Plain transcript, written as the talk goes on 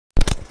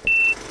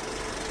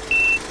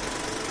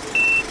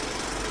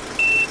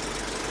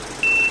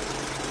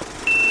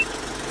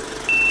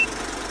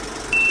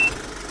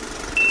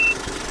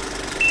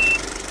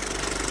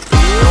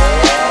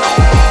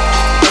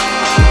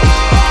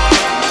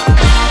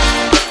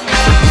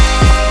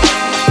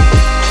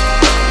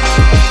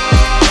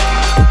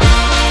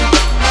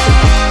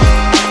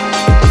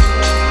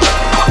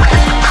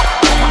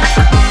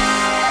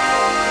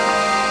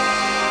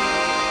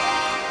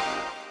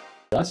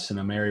Wes, and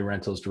I'm Erie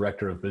Rental's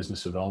Director of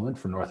Business Development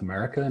for North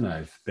America, and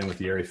I've been with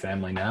the Erie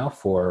family now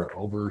for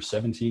over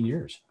 17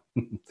 years.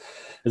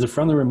 As a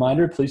friendly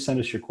reminder, please send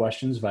us your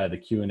questions via the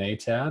Q&A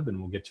tab, and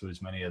we'll get to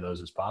as many of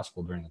those as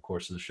possible during the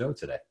course of the show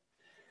today.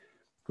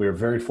 We are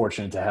very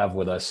fortunate to have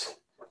with us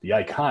the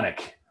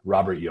iconic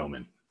Robert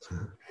Yeoman.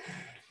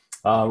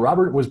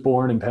 Robert was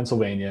born in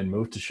Pennsylvania and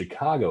moved to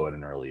Chicago at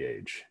an early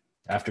age.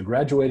 After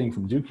graduating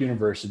from Duke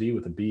University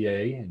with a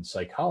BA in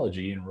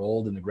psychology, he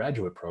enrolled in the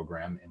graduate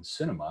program in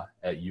cinema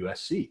at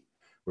USC,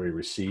 where he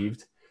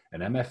received an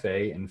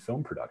MFA in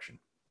film production.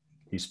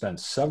 He spent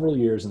several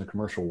years in the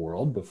commercial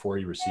world before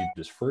he received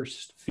his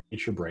first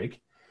feature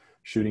break,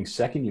 shooting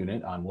second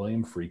unit on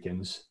William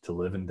Friedkin's To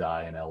Live and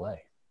Die in LA.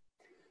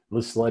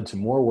 This led to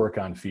more work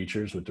on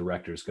features with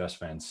directors Gus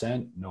Van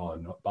Sant, Noah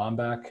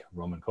Baumbach,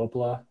 Roman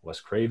Coppola,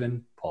 Wes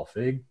Craven, Paul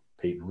Feig,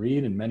 Peyton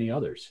Reed, and many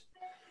others.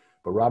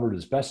 But Robert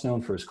is best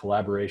known for his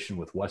collaboration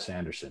with Wes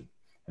Anderson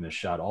and has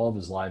shot all of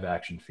his live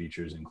action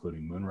features,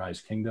 including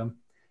Moonrise Kingdom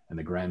and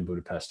The Grand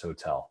Budapest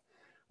Hotel,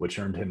 which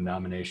earned him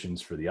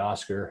nominations for the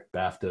Oscar,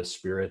 BAFTA,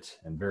 Spirit,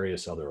 and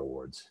various other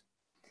awards.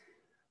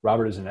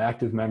 Robert is an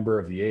active member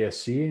of the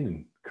ASC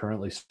and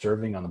currently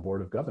serving on the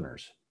Board of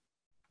Governors.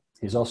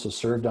 He's also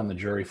served on the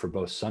jury for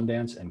both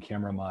Sundance and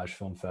Camerimage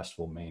Film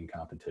Festival main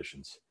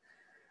competitions.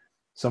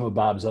 Some of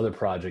Bob's other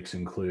projects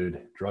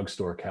include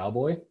Drugstore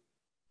Cowboy,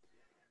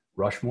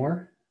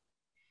 Rushmore,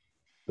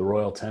 The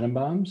Royal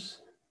Tenenbaums,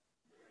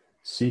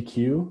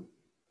 CQ,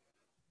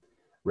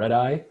 Red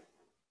Eye,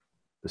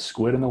 The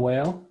Squid and the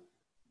Whale,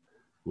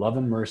 Love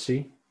and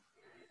Mercy,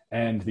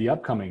 and the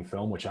upcoming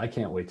film, which I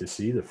can't wait to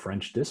see, The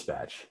French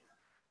Dispatch.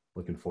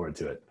 Looking forward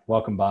to it.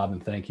 Welcome, Bob,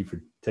 and thank you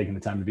for taking the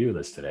time to be with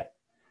us today.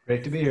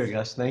 Great to be here,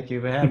 Gus. Thank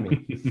you for having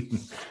me.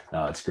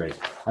 No, it's great.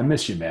 I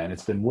miss you, man.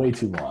 It's been way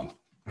too long.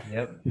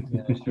 Yep,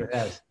 yeah, it sure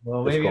has.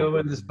 Well, maybe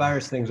when this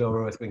virus thing's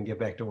over with, we can get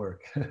back to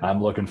work.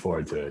 I'm looking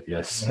forward to it.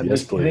 Yes,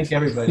 yes, please. I think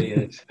everybody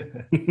is.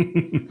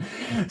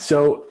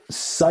 So,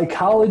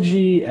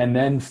 psychology and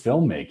then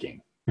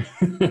filmmaking.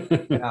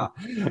 Yeah.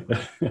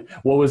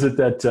 What was it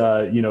that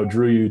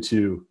drew you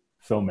to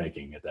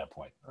filmmaking at that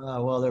point?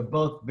 Well, they're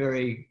both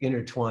very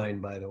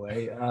intertwined, by the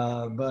way. When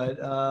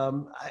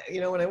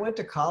I went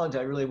to college,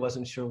 I really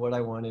wasn't sure what I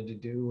wanted to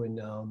do,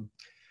 and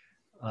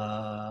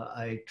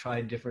I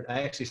tried different.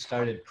 I actually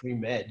started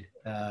pre-med,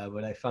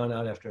 but I found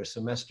out after a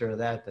semester of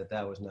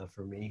that was not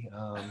for me.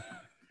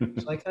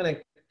 So I kind of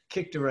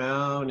kicked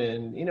around,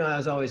 and I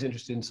was always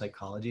interested in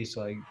psychology,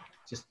 so I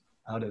just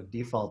out of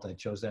default I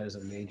chose that as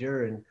a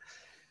major. And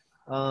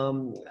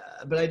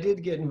but I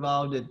did get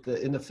involved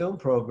in the film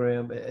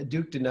program.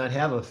 Duke did not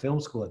have a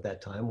film school at that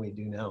time. We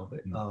do now,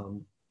 but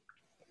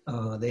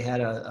they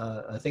had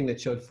a thing that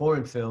showed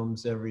foreign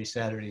films every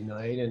Saturday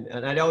night.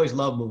 And I'd always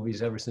loved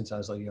movies ever since I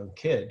was a young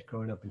kid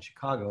growing up in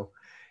Chicago.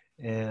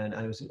 And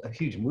I was a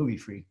huge movie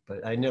freak,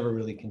 but I never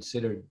really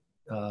considered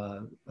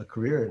a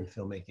career in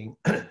filmmaking.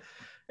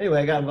 Anyway,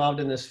 I got involved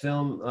in this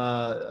film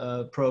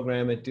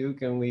program at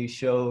Duke, and we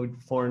showed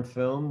foreign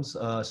films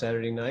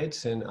Saturday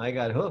nights, and I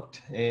got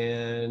hooked.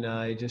 And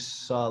I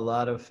just saw a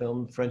lot of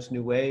film, French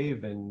New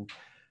Wave, and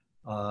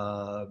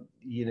all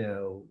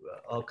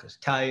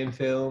Italian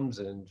films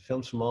and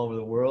films from all over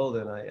the world.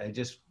 And I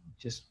just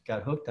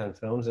got hooked on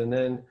films. And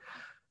then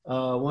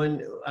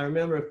when I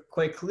remember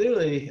quite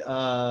clearly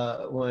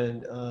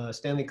when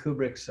Stanley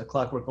Kubrick's A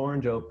Clockwork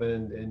Orange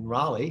opened in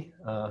Raleigh,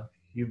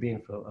 you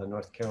being from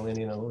North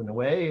Carolina in a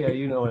way,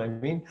 you know what I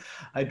mean.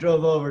 I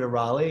drove over to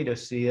Raleigh to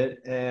see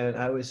it, and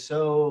I was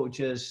so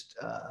just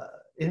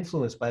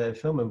influenced by that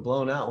film and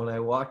blown out. When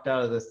I walked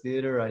out of the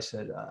theater, I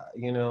said, I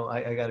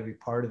got to be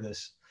part of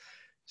this.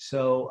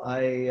 So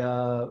I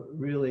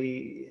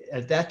really,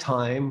 at that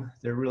time,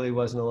 there really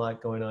wasn't a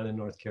lot going on in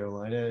North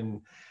Carolina,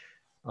 and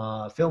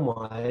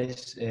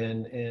film-wise,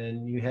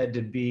 and you had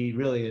to be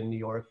really in New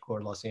York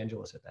or Los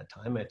Angeles at that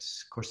time. Of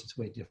course, it's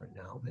way different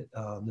now, but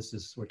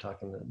we're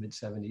talking the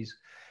mid-'70s.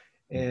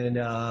 And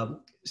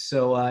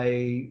so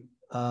I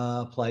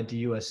applied to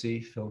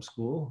USC Film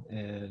School,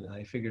 and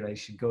I figured I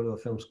should go to a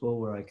film school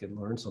where I could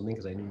learn something,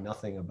 because I knew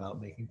nothing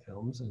about making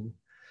films. And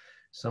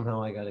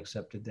somehow I got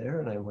accepted there,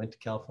 and I went to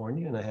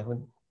California, and I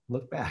haven't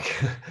looked back.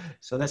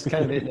 So that's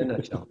kind of it in a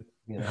nutshell.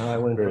 How I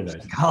went from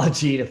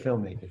psychology to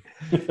filmmaking.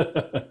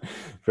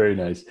 Very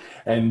nice.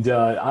 And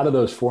out of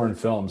those foreign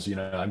films,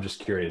 I'm just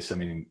curious,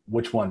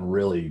 which one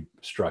really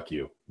struck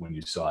you when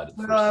you saw it?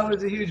 Well, I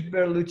was a huge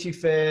Bertolucci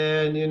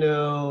fan,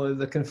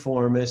 The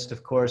Conformist,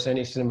 of course.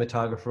 Any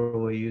cinematographer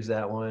will use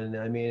that one.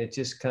 It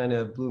just kind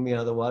of blew me out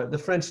of the water. The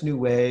French New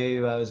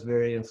Wave, I was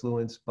very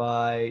influenced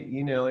by,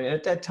 and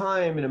at that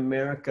time in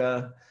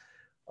America,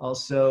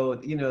 also,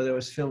 there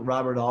was film,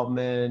 Robert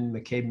Altman,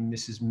 McCabe and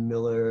Mrs.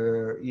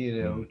 Miller,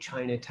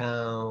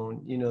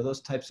 Chinatown,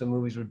 those types of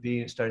movies were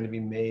starting to be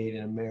made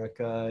in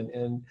America.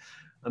 And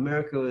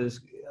America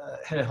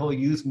had a whole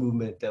youth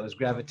movement that was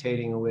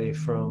gravitating away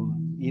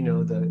from,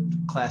 the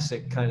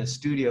classic kind of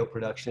studio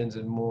productions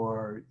and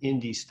more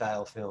indie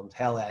style films,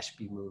 Hal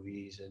Ashby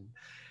movies, and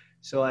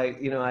so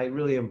I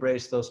really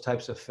embraced those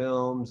types of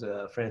films,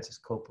 Francis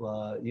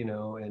Coppola,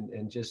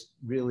 and just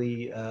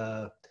really,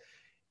 I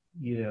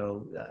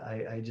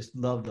just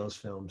love those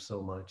films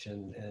so much.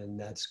 And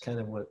that's kind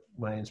of what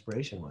my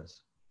inspiration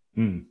was.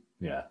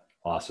 Yeah.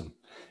 Awesome.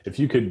 If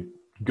you could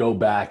go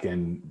back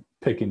and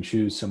pick and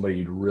choose somebody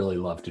you'd really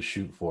love to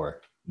shoot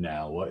for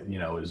now, what,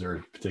 is there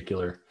a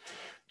particular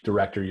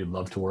director you'd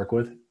love to work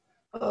with?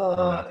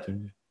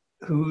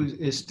 Who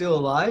is still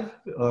alive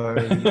or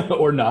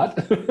or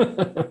not?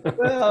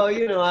 Well,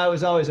 I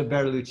was always a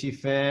Bertolucci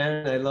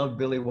fan. I love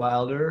Billy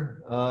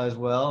Wilder as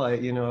well. I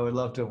would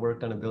love to have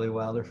worked on a Billy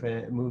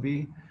Wilder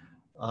movie.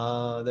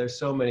 There's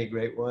so many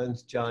great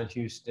ones. John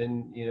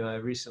Huston,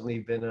 I've recently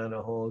been on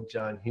a whole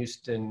John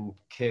Huston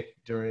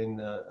kick during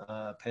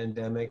the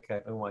pandemic.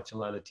 I've been watching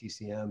a lot of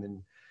TCM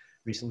and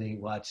recently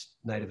watched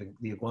Night of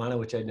the Iguana,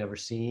 which I'd never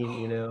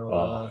seen,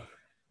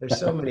 There's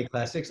so many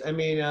classics. I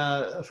mean,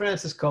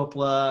 Francis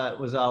Coppola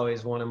was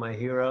always one of my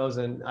heroes,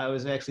 and I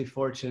was actually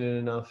fortunate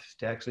enough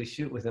to actually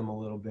shoot with him a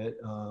little bit.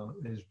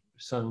 His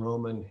son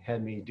Roman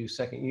had me do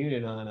second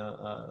unit on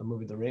a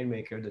movie, The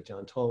Rainmaker, that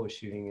John Toll was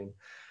shooting, and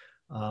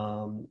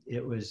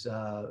it was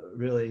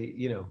really,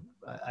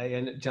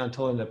 John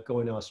Toll ended up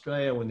going to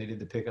Australia when they did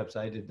the pickups.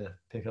 I did the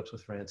pickups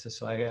with Francis,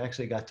 so I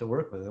actually got to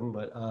work with him,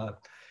 but.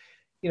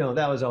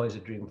 That was always a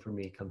dream for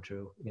me come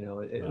true.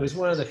 It was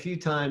one of the few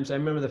times. I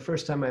remember the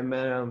first time I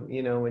met him,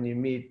 when you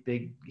meet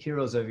big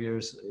heroes of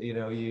yours,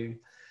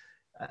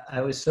 I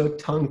was so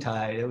tongue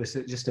tied. It was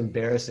just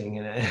embarrassing.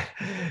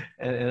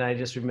 And I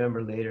just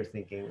remember later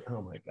thinking,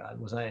 oh my God,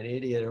 was I an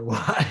idiot or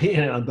what?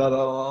 Blah,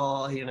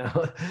 blah,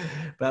 blah,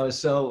 but I was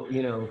so,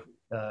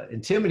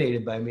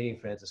 intimidated by meeting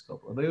Francis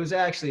Coppola, but he was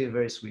actually a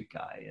very sweet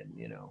guy. And,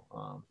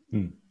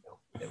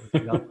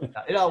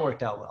 it all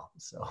worked out well.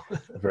 So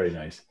very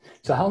nice.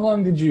 So how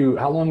long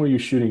were you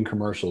shooting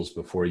commercials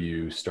before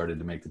you started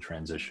to make the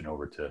transition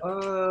over to?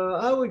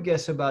 I would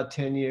guess about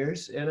 10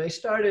 years. And I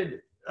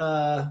started,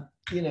 I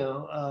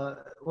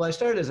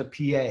started as a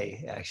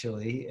PA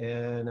actually.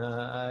 And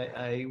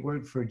I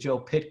worked for Joe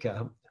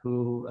Pytka,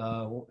 who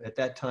at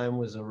that time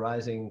was a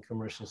rising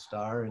commercial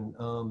star. And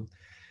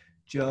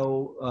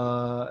Joe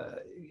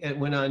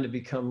went on to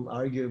become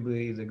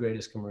arguably the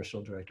greatest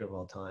commercial director of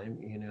all time,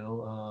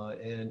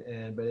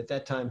 but at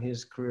that time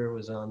his career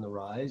was on the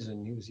rise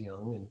and he was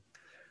young. And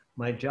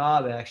my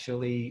job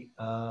actually,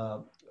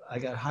 I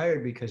got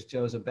hired because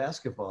Joe's a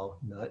basketball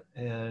nut,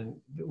 and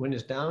when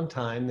it's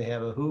downtime, they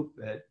have a hoop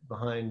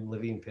behind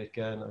Levine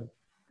Pytka and an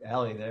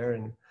alley there,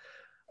 and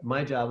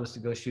my job was to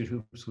go shoot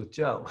hoops with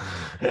Joe.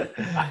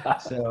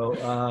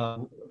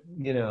 So,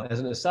 as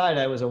an aside,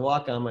 I was a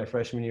walk-on my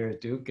freshman year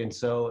at Duke. And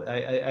so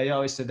I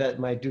always said that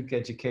my Duke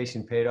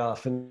education paid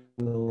off in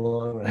the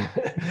long run.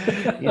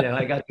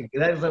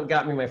 That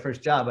got me my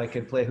first job. I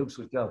could play hoops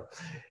with Joe.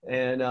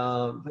 And,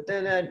 but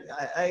then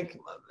I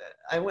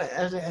went,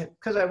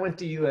 because I went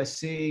to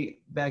USC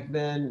back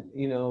then,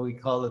 we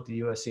called it the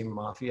USC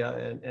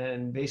Mafia.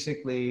 And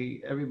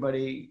basically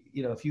everybody,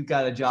 if you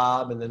got a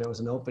job and then there was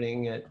an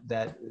opening at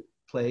that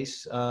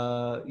place,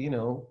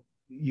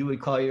 you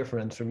would call your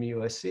friends from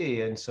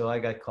USC. And so I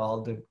got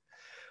called to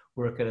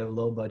work at a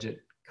low budget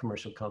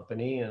commercial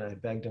company, and I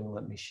begged them to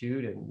let me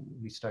shoot, and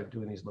we started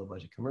doing these low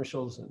budget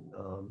commercials. And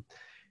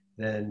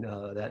then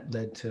that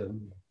led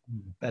to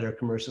better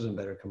commercials. And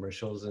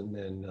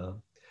then,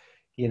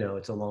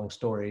 it's a long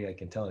story. I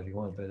can tell if you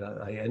want, but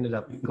I ended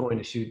up going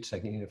to shoot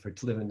second unit for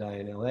To Live and Die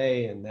in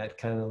LA. And that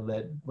kind of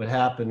what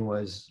happened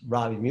was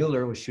Robbie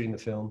Mueller was shooting the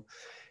film.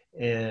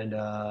 And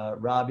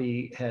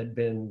Robbie had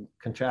been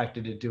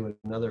contracted to do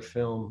another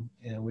film,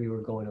 and we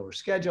were going over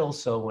schedule.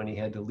 So when he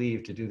had to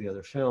leave to do the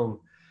other film,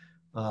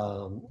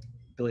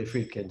 Billy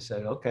Friedkin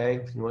said,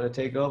 "Okay, you want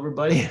to take over,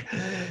 buddy?"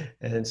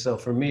 And so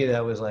for me,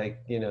 that was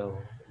like,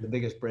 the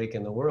biggest break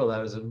in the world. I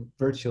was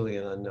virtually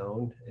an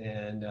unknown.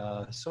 And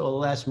so the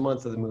last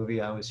month of the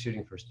movie, I was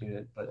shooting first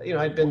unit. But,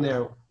 I'd been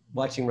there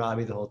watching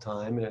Robbie the whole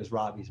time, and it was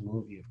Robbie's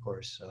movie, of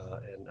course.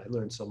 And I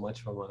learned so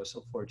much from him. I was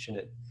so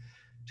fortunate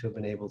to have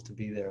been able to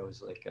be there. It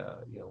was like,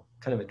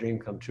 kind of a dream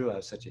come true. I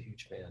was such a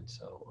huge fan.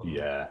 So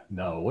yeah,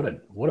 no,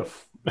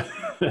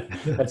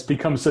 that's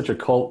become such a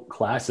cult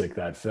classic,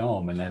 that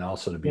film. And then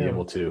also to be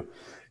able to,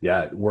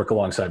 work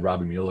alongside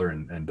Robbie Mueller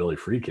and Billy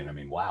Friedkin. I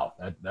mean, wow,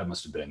 that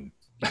must've been.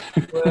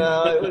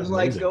 Well, it was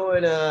like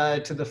going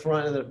to the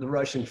front of the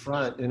Russian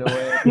front in a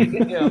way.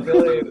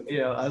 Billy,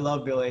 I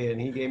love Billy,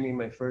 and he gave me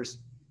my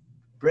first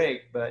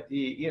break, but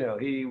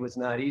he was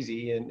not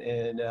easy.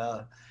 And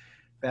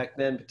back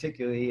then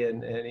particularly,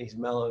 and he's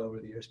mellowed over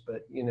the years,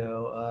 but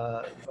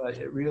but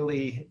it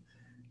really,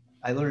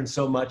 I learned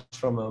so much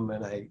from him,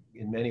 and I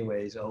in many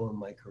ways owe him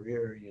my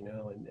career,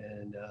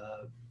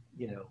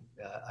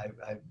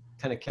 I've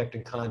kind of kept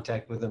in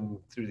contact with him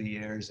through the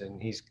years,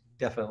 and he's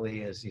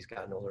definitely, as he's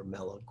gotten older,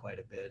 mellowed quite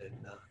a bit.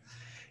 And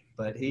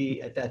but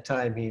at that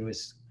time he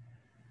was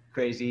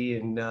crazy,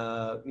 and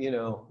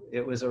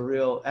it was a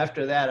real,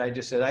 after that I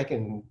just said I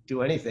can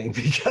do anything,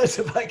 because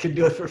if I can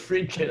do it for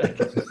Friedkin, I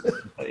can do it for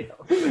anybody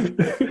else.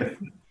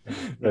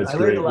 That's I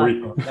great. learned a lot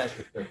from him, that's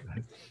for sure.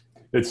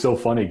 It's so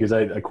funny because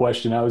a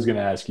question I was going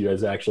to ask you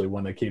is actually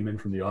one that came in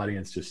from the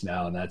audience just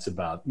now, and that's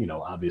about,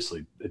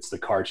 obviously it's the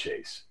car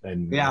chase,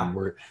 and Yeah,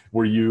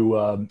 were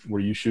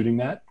you shooting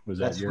that? Was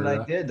that that's what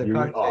I did. The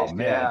car oh chase.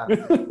 man.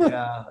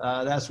 Yeah,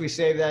 yeah. We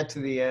saved that to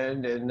the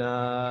end, and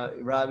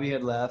Robbie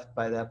had left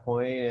by that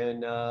point,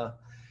 and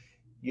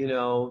you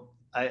know,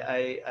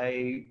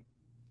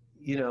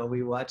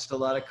 we watched a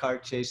lot of car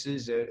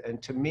chases,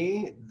 and to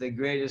me, the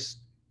greatest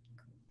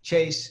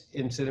chase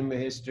in cinema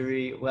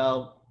history.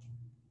 Well,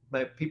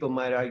 people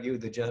might argue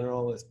the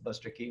General with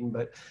Buster Keaton,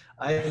 but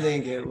I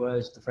think it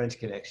was the French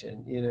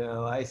Connection.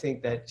 I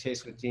think that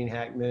chase with Gene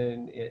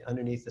Hackman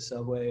underneath the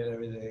subway and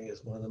everything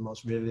is one of the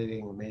most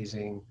riveting,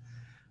 amazing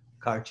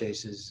car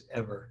chases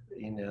ever.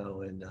 I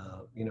know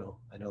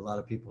a lot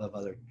of people have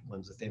other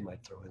ones that they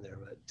might throw in there,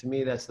 but to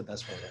me, that's the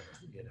best one ever.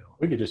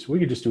 We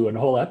could just do a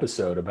whole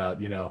episode about,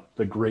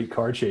 the great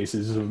car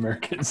chases of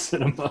American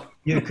cinema.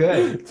 You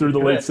could. Through the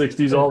late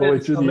 60s all the way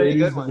through so the many 80s.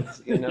 good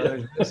ones. Yeah.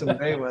 There's been some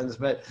great ones,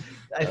 but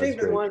I think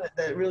the great. one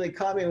that really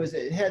caught me was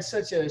it had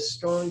such a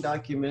strong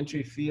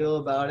documentary feel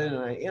about it,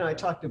 and I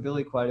talked to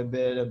Billy quite a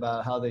bit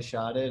about how they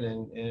shot it,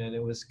 and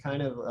it was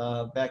kind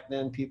of back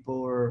then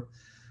people were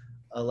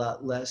a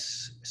lot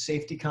less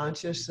safety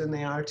conscious than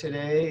they are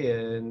today,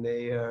 and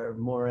they are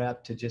more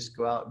apt to just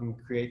go out and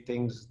create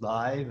things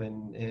live,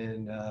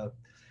 and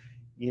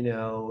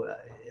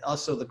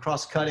also the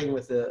cross-cutting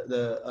with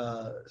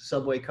the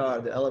subway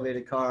car, the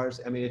elevated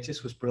cars. I mean, it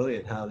just was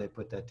brilliant how they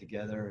put that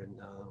together,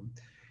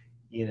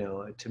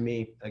 and to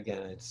me,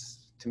 again,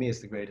 it's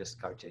the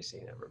greatest car chase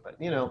scene ever. But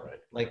Right.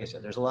 like I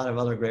said, there's a lot of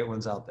other great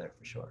ones out there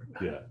for sure.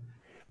 Yeah,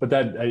 but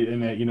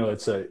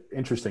it's an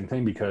interesting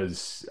thing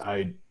because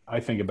I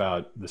think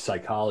about the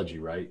psychology,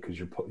 right? Because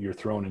you're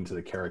thrown into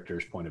the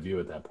character's point of view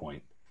at that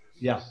point.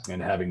 Yeah.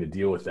 And having to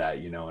deal with that,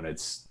 and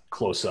it's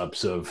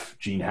close-ups of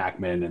Gene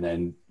Hackman and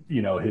then,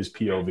 his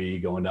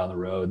POV going down the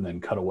road and then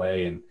cut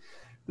away, and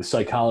the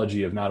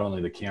psychology of not only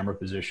the camera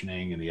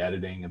positioning and the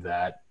editing of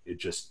that,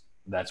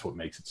 that's what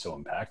makes it so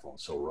impactful and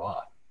so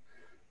raw.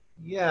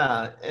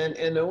 Yeah,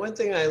 and the one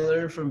thing I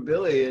learned from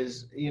Billy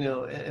is,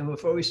 and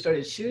before we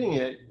started shooting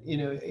it,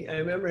 I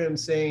remember him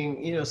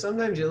saying,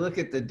 sometimes you look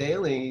at the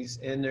dailies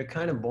and they're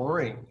kind of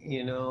boring,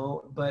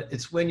 but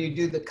it's when you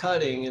do the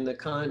cutting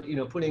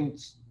and putting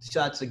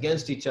shots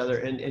against each other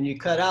and you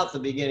cut out the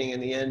beginning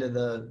and the end of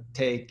the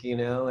take, and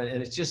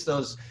it's just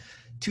those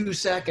 2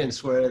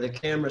 seconds where the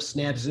camera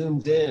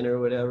zooms in or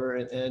whatever,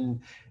 and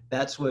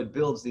that's what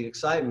builds the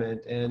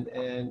excitement. And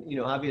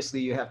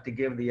obviously you have to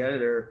give the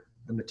editor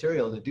the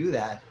material to do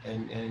that,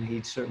 and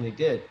he certainly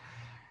did.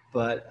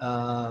 But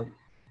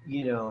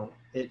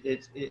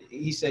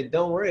he said,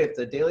 don't worry if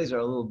the dailies are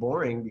a little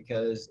boring,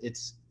 because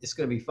it's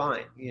going to be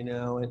fine,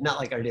 and not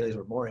like our dailies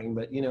were boring,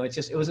 but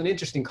it was an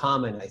interesting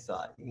comment, I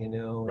thought,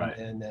 Right.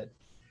 and that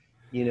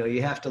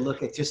you have to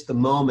look at just the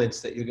moments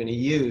that you're going to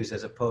use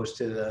as opposed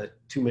to the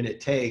 2-minute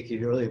take.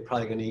 You're really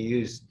probably going to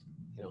use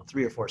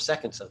 3 or 4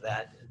 seconds of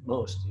that at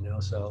most,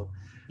 so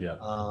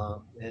Yeah.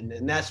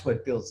 And that's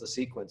what builds the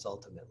sequence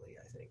ultimately,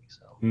 I think.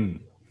 So.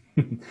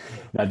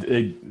 Now,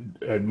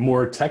 a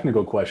more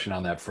technical question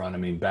on that front. I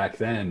mean, back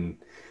then,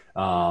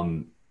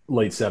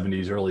 late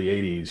 70s, early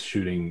 80s,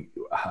 shooting,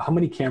 how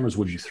many cameras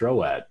would you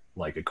throw at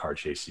like a car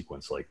chase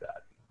sequence like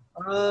that?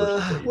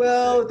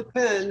 Well, it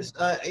depends.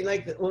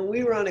 Like when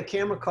we were on a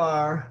camera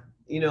car,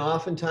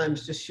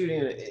 oftentimes just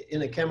shooting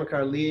in a camera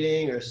car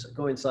leading or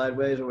going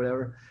sideways or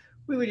whatever,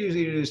 we would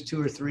usually use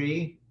 2 or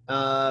 3.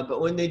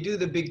 But when they do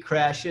the big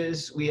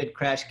crashes, we had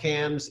crash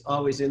cams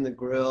always in the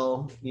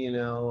grill, and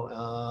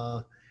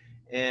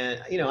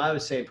I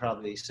would say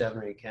probably 7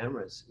 or 8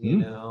 cameras,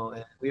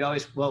 and we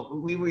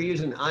were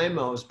using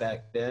IMOs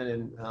back then,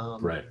 and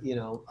Right.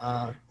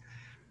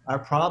 Our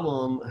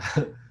problem,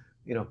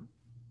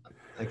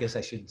 I guess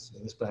I shouldn't say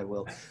this, but I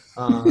will.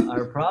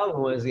 Our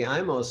problem was the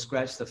IMOs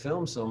scratched the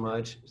film so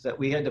much that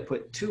we had to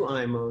put 2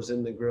 IMOs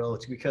in the grill,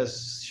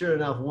 because sure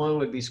enough, one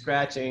would be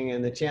scratching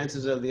and the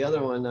chances of the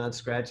other one not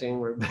scratching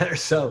were better.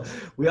 So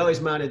we always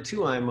mounted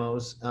 2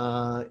 IMOs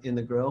in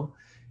the grill.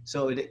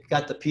 So it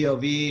got the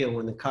POV, and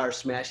when the car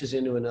smashes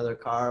into another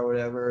car or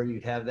whatever,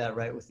 you'd have that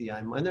right with the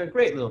IMO. And they're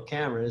great little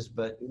cameras,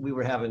 but we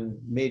were having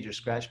major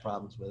scratch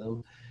problems with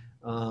them.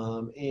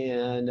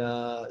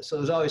 So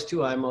there's always 2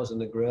 IMOs in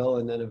the grill,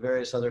 and then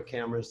various other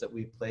cameras that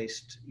we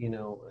placed,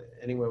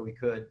 anywhere we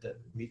could that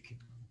we could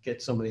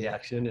get some of the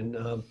action. And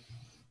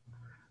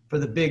for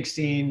the big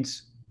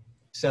scenes,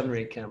 7 or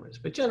 8 cameras,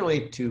 but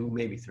generally 2,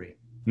 maybe 3.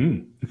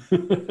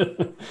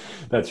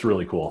 That's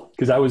really cool.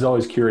 Because I was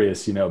always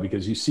curious,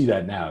 because you see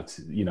that now,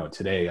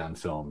 today on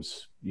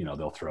films,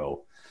 they'll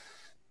throw,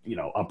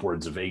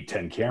 upwards of 8,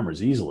 10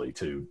 cameras easily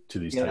to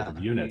these type of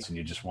units. And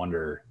you just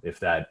wonder if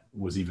that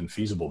was even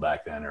feasible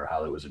back then or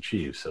how it was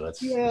achieved. So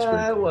that's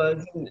it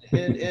was.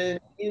 And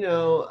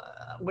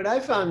what I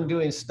found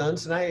doing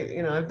stunts, and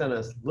I've done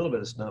a little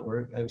bit of stunt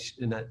work,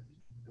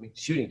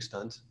 shooting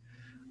stunts.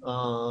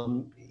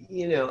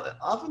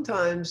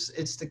 Oftentimes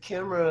it's the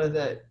camera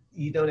that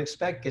you don't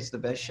expect gets the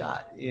best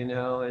shot, and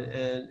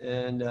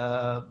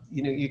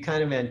you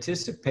kind of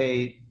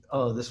anticipate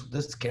oh,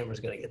 this camera's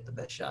going to get the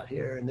best shot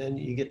here. And then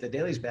you get the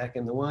dailies back,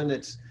 and the one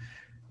that's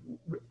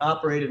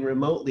operated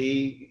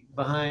remotely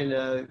behind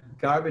a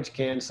garbage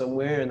can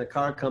somewhere, and the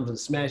car comes and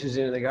smashes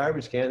into the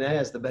garbage can, that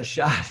has the best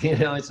shot, you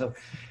know. And so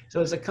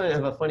it's a kind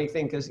of a funny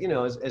thing, because, you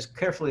know, as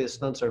carefully as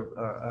stunts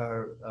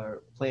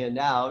are planned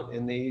out,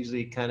 and they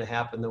usually kind of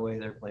happen the way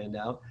they're planned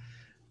out,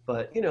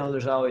 but, you know,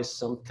 there's always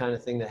some kind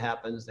of thing that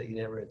happens that you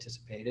never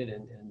anticipated.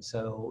 And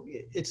so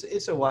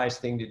it's a wise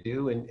thing to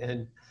do.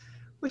 And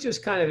which is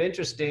kind of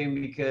interesting,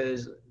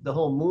 because the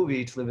whole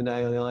movie, To Live and Die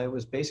in LA,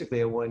 was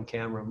basically a one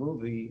camera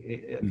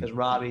movie, because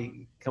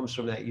Robbie comes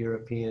from that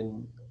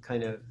European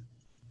kind of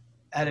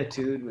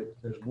attitude with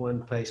there's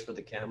one place for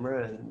the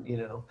camera, and, you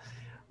know,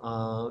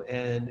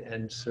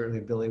 and certainly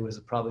Billy was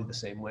probably the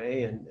same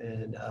way.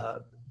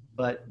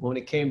 But when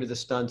it came to the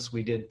stunts,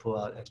 we did pull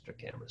out extra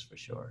cameras for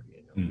sure.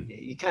 You know,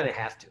 you kind of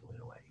have to, in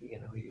a way, you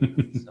know.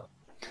 So.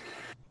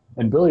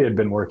 And Billy had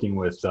been working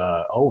with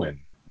Owen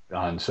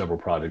on several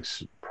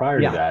projects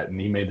prior to that, and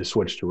he made the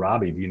switch to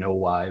Robbie. Do you know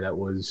why that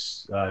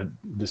was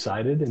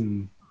decided?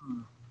 And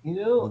you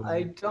know,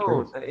 I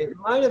don't. It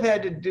might have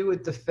had to do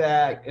with the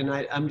fact, and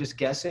I'm just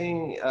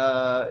guessing,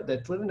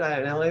 that Live and Die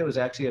in LA was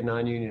actually a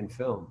non-union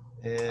film,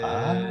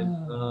 and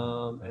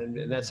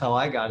that's how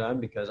I got on,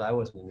 because I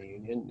wasn't in the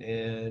union,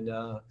 and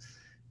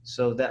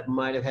so that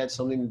might have had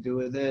something to do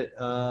with it.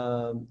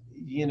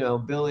 You know,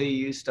 Billy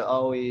used to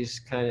always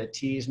kind of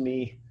tease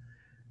me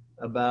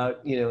about,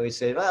 you know, he'd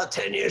say, well,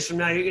 10 years from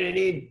now, you're going to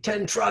need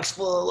 10 trucks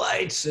full of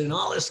lights and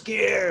all this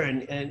gear.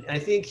 And I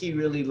think he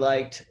really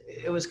liked,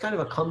 it was kind of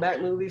a comeback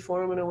movie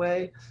for him in a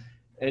way.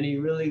 And he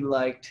really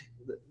liked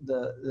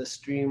the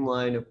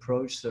streamlined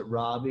approach that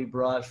Robbie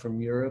brought from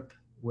Europe,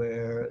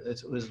 where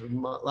it was a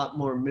lot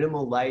more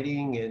minimal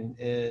lighting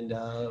and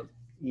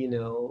you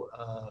know,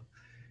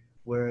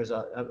 whereas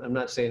I'm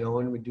not saying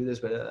Owen would do this,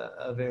 but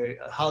a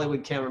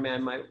Hollywood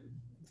cameraman might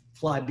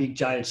fly big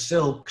giant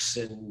silks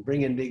and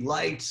bring in big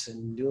lights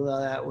and do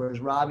all that, whereas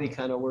Robbie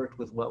kind of worked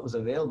with what was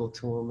available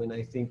to him, and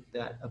I think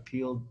that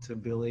appealed to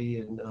Billy.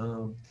 And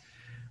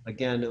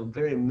again, a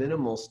very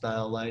minimal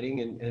style lighting,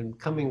 and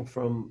coming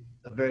from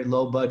a very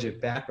low budget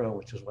background,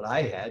 which was what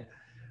I had,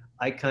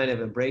 I kind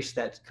of embraced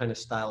that kind of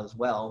style as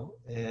well.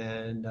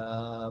 And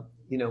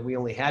you know, we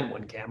only had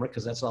one camera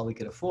because that's all we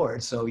could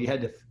afford, so you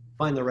had to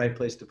find the right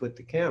place to put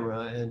the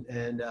camera.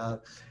 And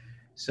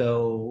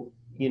so,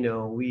 you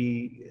know,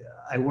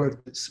 I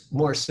worked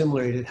more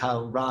similar to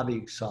how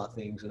Robbie saw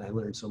things, and I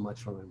learned so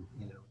much from him,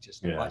 you know,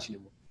 just watching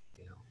him,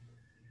 you know.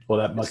 Well,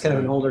 that must it's kind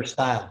of an older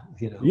style,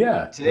 you know.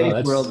 Yeah.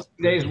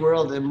 Today's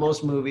world in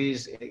most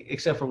movies,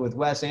 except for with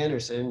Wes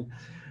Anderson,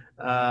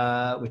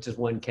 which is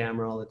one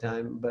camera all the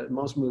time, but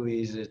most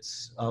movies,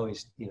 it's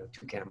always, you know,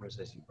 two cameras,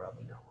 as you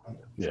probably know. You know,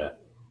 yeah. So.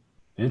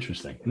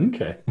 Interesting.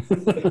 Okay.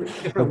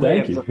 Different well, way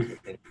thank of looking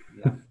at things.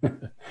 Yeah.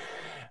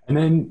 And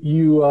then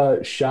you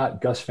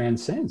shot Gus Van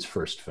Sant's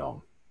first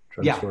film,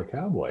 Drugstore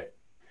Cowboy.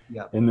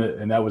 Yeah.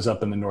 And that was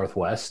up in the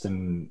Northwest,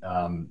 and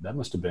that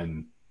must have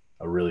been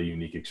a really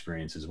unique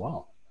experience as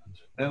well.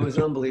 It was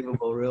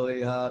unbelievable,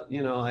 really.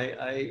 You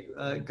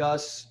know,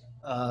 Gus,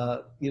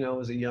 you know,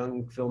 was a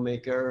young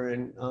filmmaker,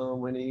 and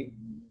when he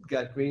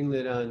got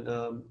greenlit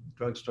on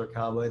Drugstore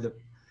Cowboy, the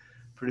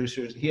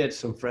producers, he had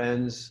some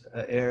friends,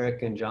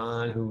 Eric and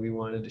John, who we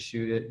wanted to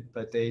shoot it,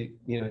 but they,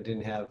 you know,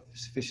 didn't have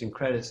sufficient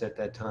credits at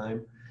that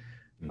time.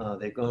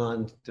 They've gone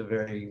on to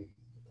very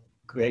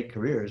great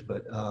careers,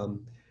 but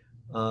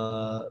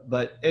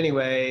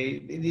anyway,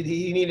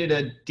 he needed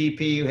a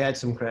DP who had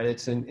some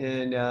credits, and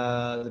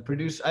the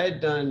producer, I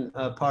had done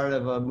a part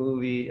of a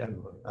movie,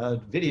 a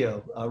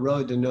video,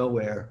 Road to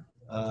Nowhere,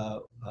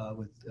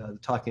 with the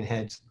Talking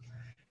Heads.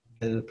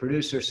 And the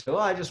producer said,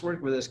 I just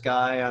worked with this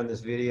guy on this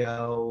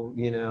video,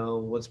 you know,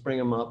 let's bring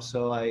him up.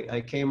 So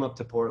I came up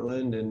to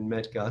Portland and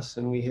met Gus,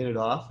 and we hit it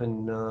off.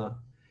 And,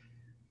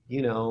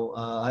 you know,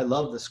 I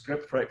loved the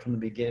script right from the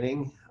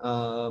beginning.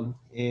 And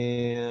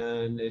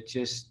it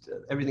just,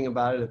 everything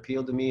about it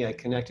appealed to me. I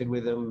connected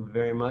with him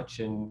very much.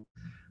 And,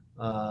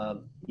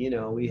 you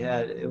know,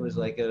 it was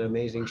like an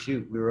amazing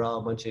shoot. We were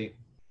all a bunch of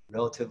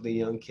relatively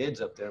young kids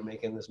up there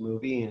making this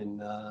movie.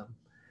 And,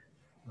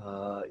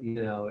 you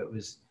know, it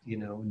was, you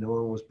know, no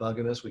one was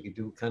bugging us. We could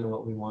do kind of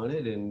what we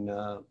wanted. And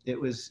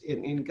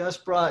and Gus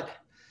brought,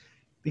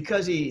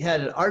 because he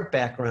had an art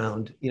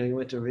background, you know, he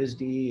went to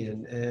RISD,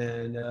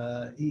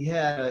 and he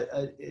had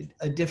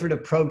a different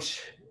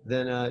approach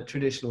than a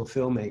traditional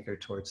filmmaker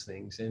towards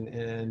things.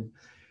 And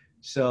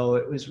so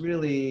it was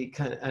really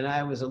kind of, and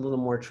I was a little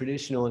more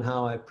traditional in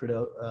how I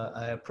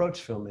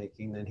approached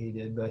filmmaking than he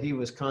did, but he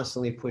was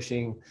constantly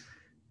pushing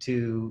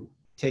to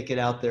take it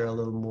out there a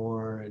little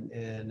more,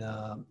 and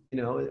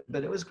you know,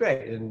 but it was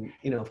great. And,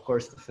 you know, of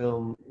course, the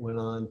film went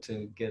on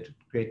to get a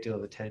great deal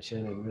of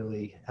attention and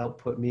really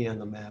helped put me on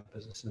the map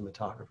as a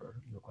cinematographer,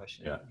 no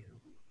question. Yeah.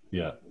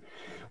 You know. Yeah.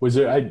 Was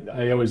there,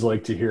 I always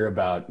like to hear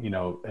about, you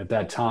know, at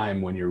that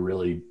time when you're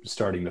really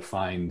starting to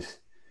find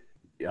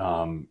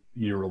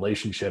your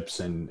relationships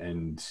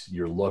and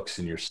your looks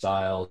and your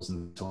styles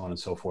and so on and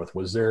so forth.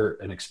 Was there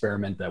an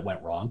experiment that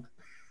went wrong?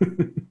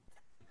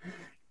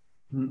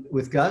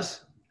 With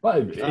Gus? Well,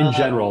 in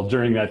general,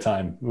 during that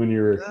time when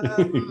you were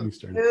you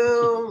started.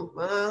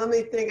 Let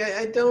me think.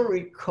 I don't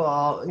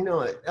recall.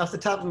 Off the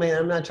top of my head,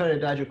 I'm not trying to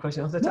dodge your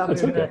question. Off the No, top of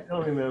it's my head, okay. I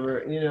don't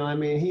remember. I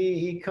mean,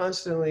 he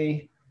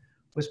constantly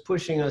was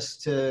pushing us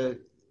to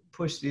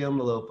push the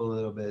envelope a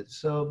little bit.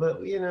 So,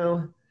 but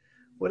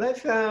what I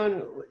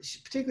found,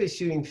 particularly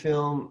shooting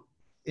film,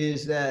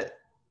 is that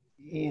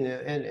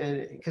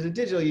and because with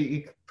digital,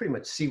 you pretty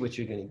much see what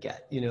you're going to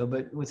get,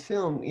 but with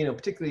film,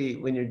 particularly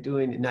when you're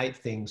doing night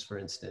things, for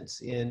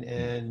instance,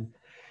 and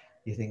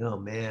you think, oh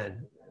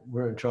man,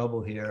 we're in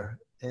trouble here,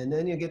 and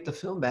then you get the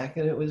film back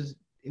and it was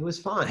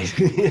fine.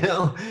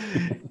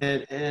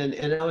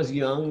 And I was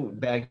young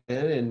back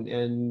then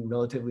and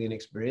relatively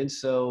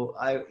inexperienced, so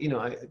I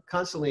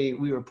constantly,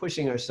 we were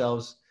pushing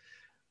ourselves,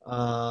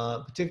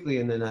 particularly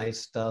in the night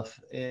stuff,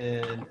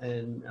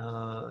 and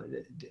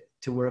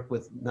to work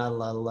with not a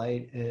lot of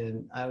light.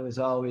 And I was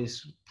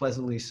always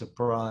pleasantly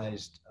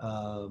surprised,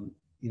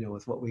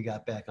 with what we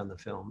got back on the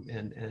film.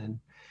 And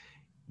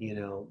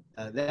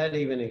that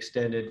even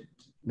extended,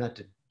 not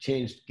to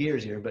change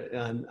gears here, but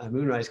on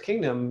Moonrise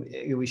Kingdom,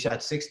 we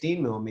shot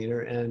 16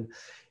 millimeter. And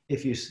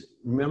if you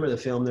remember the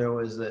film, there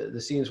was the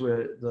scenes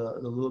where the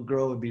little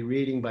girl would be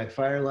reading by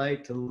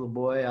firelight to the little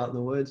boy out in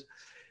the woods.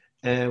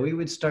 And we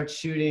would start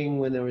shooting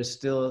when there was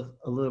still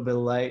a little bit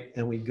of light,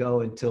 and we'd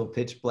go until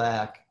pitch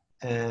black.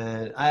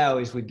 And I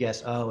always would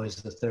guess, oh,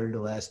 it's the third to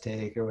last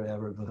take or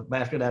whatever.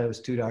 But after that, it was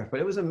too dark. But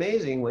it was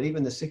amazing what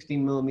even the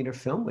 16 millimeter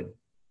film would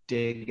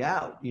dig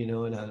out,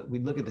 and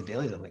we'd look at the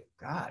dailies. I'm like,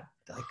 God,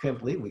 I can't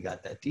believe we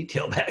got that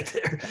detail back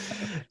there.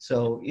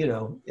 So,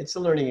 it's a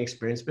learning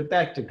experience. But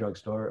back to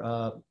Drugstore,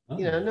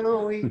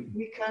 no,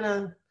 we kind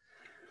of,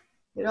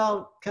 it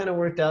all kind of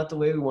worked out the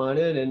way we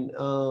wanted. And,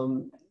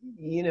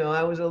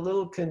 I was a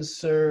little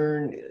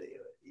concerned,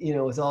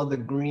 with all the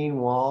green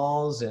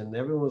walls, and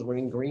everyone was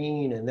wearing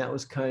green, and that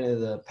was kind of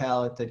the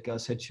palette that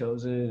Gus had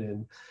chosen.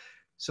 And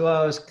so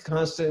I was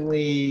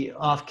constantly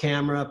off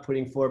camera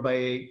putting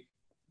 4x8,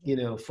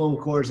 foam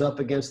cores up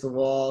against the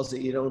walls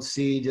that you don't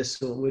see, just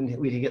so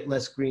we get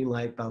less green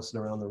light bouncing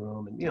around the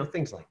room, and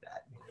things like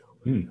that.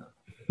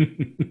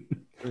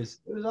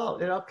 It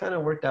all kind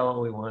of worked out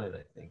what we wanted,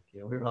 I think.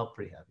 We were all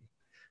pretty happy.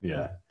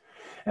 Yeah.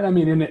 And I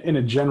mean, in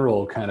a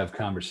general kind of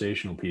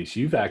conversational piece,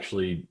 you've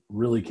actually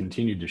really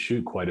continued to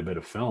shoot quite a bit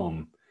of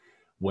film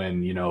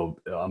when,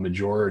 a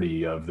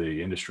majority of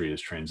the industry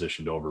has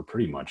transitioned over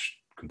pretty much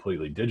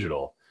completely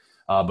digital.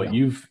 But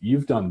Yeah.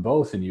 you've done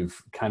both, and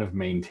you've kind of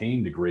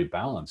maintained a great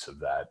balance of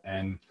that.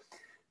 And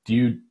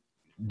do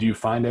you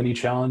find any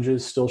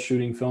challenges still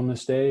shooting film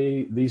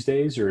these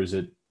days, or is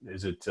it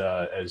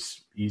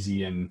as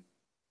easy, and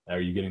are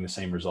you getting the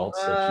same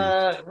results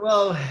that you?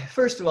 Well,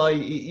 first of all,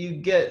 you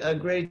get a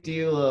great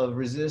deal of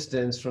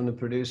resistance from the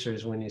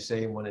producers when you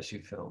say you want to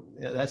shoot film.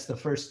 That's the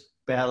first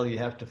battle you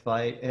have to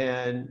fight,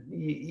 and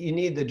you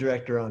need the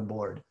director on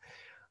board.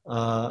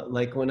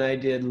 Like when I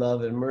did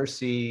Love and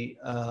Mercy,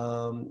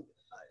 I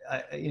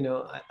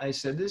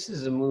said, this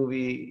is a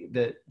movie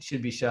that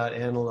should be shot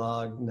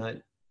analog, not,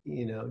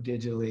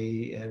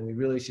 digitally, and we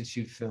really should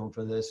shoot film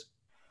for this.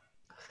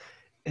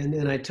 And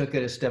then I took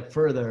it a step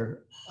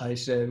further. I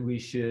said we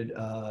should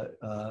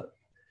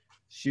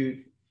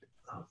shoot.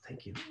 Oh,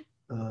 thank you.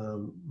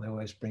 My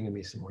wife's bringing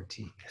me some more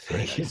tea.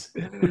 Thank you.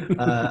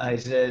 I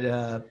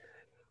said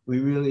we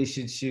really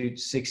should shoot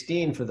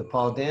 16 for the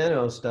Paul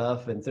Dano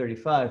stuff and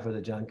 35 for the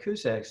John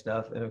Cusack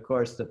stuff. And of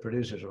course, the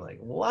producers were like,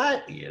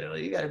 "What?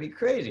 You got to be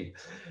crazy."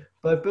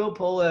 But Bill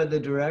Pohlad, the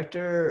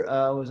director,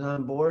 was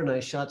on board, and I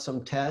shot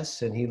some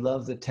tests, and he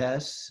loved the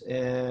tests.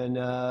 And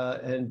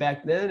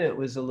back then, it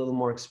was a little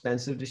more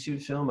expensive to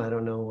shoot film. I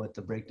don't know what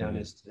the breakdown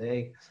is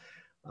today.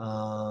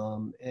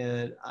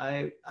 And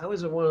I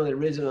was one of the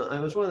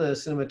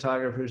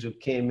cinematographers who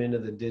came into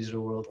the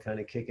digital world kind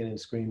of kicking and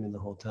screaming the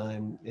whole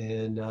time.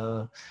 And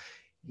I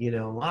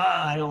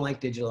don't like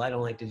digital.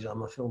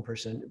 I'm a film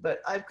person. But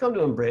I've come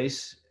to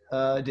embrace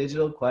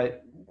digital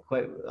quite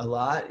a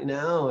lot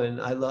now,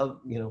 and I love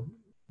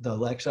the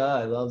Alexa.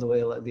 I love the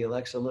way the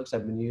Alexa looks.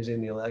 I've been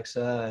using the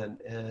Alexa,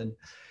 and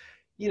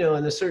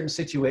in the certain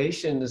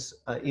situations,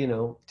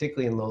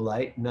 particularly in low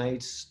light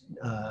nights,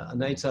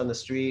 nights on the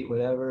street,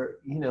 whatever,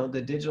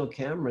 the digital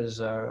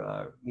cameras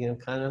are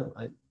kind of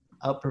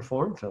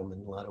outperform film in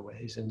a lot of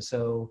ways,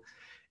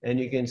 and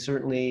you can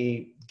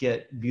certainly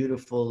get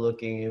beautiful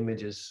looking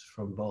images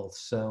from both.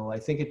 So I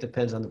think it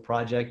depends on the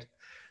project.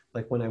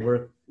 Like when I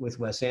work with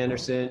Wes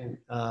Anderson,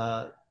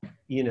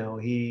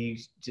 he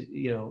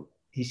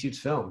shoots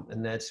film,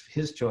 and that's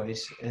his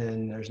choice,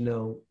 and there's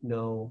no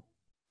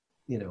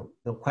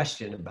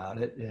question about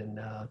it. And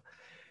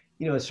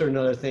certain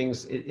other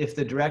things, if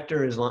the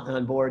director is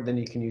on board, then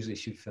you can usually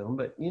shoot film.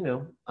 But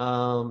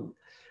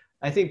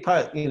I think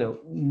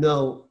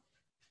no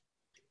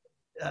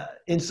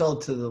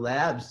insult to the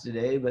labs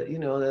today, but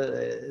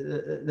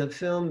the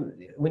film,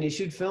 when you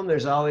shoot film,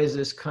 there's always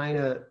this kind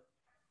of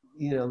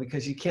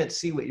because you can't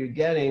see what you're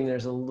getting,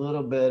 there's a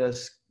little bit of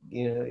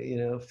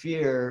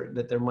fear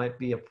that there might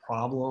be a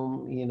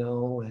problem,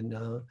 and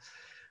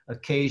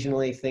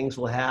occasionally things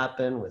will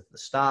happen with the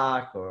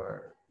stock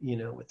or, you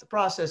know, with the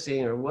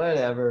processing or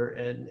whatever.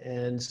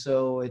 And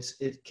so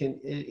it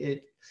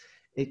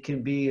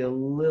can be a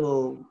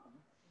little,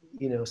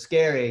 you know,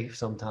 scary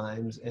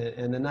sometimes.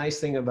 And the nice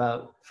thing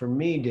about, for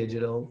me,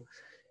 digital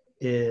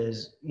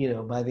is, you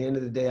know, by the end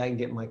of the day, I can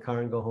get in my car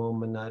and go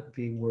home and not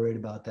be worried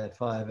about that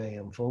 5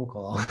 a.m. phone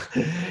call.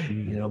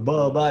 You know,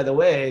 by the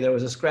way, there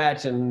was a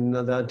scratch in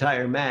the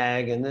entire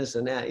mag and this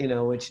and that, you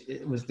know, which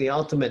it was the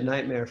ultimate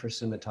nightmare for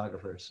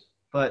cinematographers.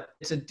 But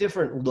it's a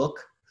different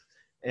look,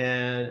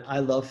 and I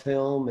love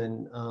film.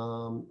 And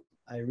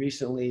I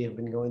recently have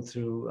been going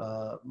through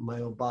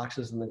my old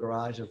boxes in the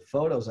garage of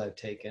photos I've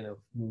taken of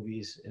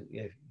movies. And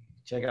if you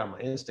check out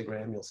my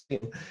Instagram, you'll see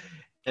them.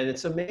 And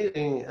it's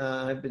amazing.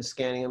 I've been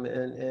scanning them,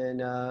 and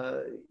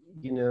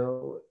you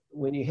know,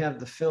 when you have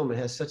the film, it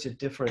has such a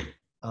different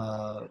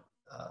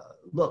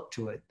look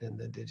to it than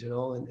the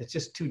digital, and it's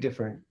just two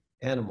different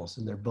animals,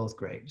 and they're both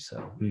great.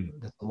 So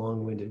that's a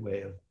long-winded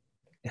way of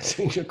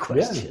answering your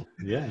question.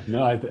 Yeah.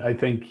 No, I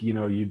think, you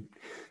know,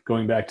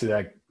 going back to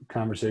that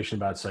conversation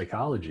about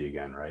psychology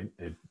again, right?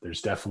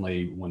 There's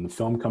definitely, when the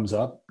film comes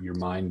up, your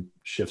mind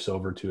shifts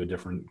over to a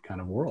different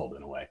kind of world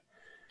in a way.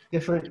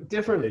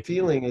 Different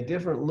feeling, a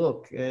different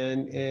look,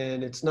 and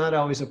it's not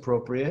always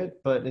appropriate,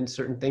 but in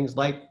certain things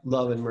like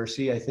Love and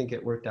Mercy, I think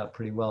it worked out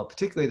pretty well,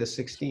 particularly the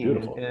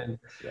 16. And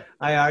yeah.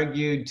 I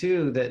argued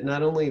too that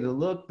not only the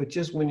look, but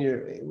just when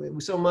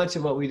so much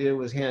of what we did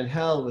was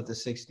handheld with the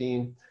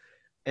 16.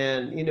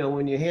 And, you know,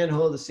 when you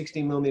handhold the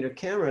 16mm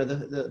camera,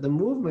 the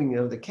movement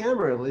of the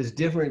camera is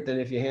different than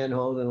if you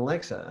handhold an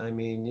Alexa. I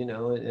mean, you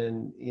know,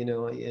 and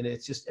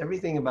it's just,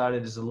 everything about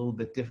it is a little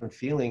bit different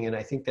feeling. And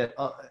I think that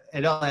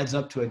it all adds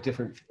up to a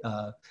different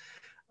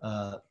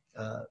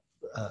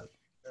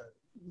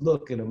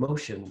look and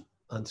emotion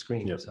on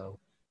screen. Yep. So,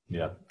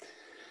 yeah.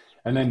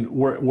 And then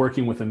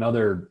working with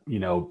another, you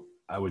know,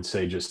 I would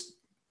say just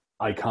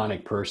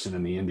iconic person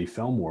in the indie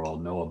film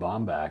world, Noah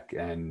Baumbach,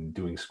 and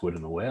doing Squid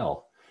and the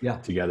Whale. Yeah.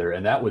 Together,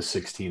 and that was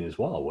 16 as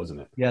well,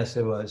 wasn't it? Yes,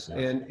 it was.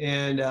 Yeah.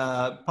 And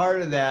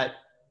part of that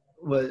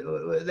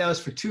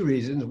was for two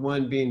reasons.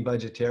 One being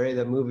budgetary.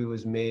 That movie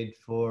was made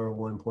for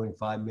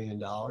 $1.5 million.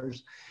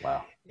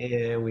 Wow.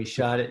 And we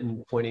shot it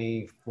in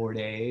 24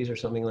 days or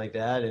something like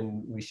that.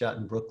 And we shot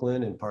in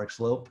Brooklyn and Park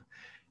Slope.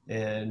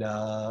 And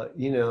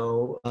you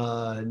know,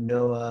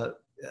 Noah.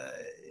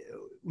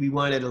 We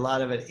wanted a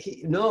lot of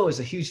it. Noah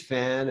was a huge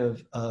fan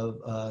of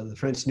the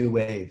French New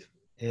Wave,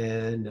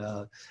 and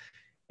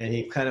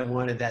he kind of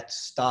wanted that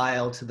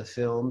style to the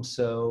film.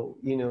 So,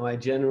 you know, I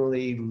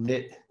generally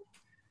lit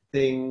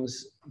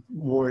things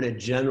more in a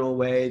general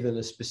way than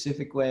a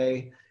specific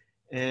way.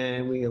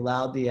 And we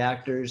allowed the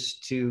actors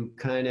to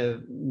kind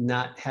of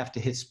not have to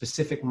hit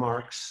specific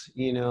marks.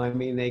 You know, I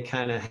mean, they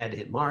kind of had to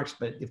hit marks,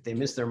 but if they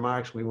missed their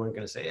marks, we weren't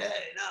going to say,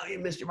 hey, no, you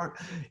missed your mark.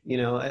 You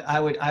know, I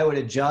would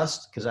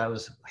adjust because I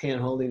was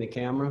hand holding the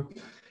camera.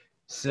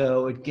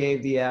 So it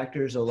gave the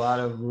actors a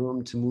lot of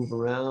room to move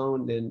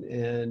around,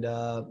 and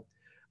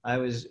I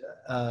was,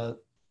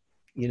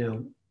 you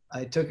know,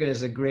 I took it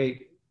as a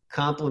great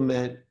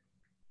compliment.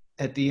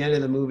 At the end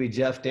of the movie,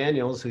 Jeff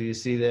Daniels, who you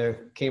see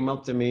there, came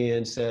up to me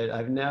and said,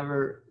 I've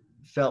never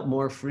felt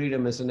more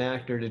freedom as an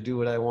actor to do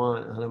what I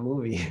want on a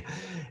movie.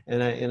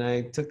 And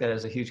I took that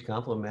as a huge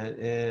compliment.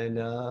 And,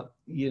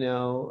 you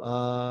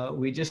know,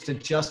 we just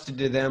adjusted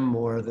to them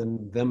more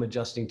than them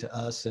adjusting to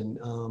us. And,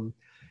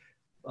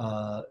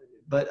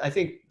 but I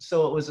think,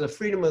 so it was the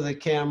freedom of the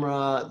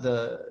camera,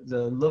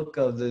 the look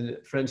of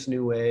the French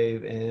New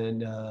Wave,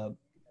 and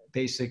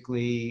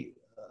basically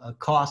a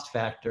cost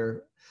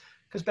factor.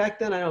 Because back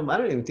then, I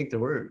don't even think there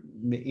were,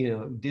 you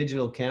know,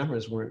 digital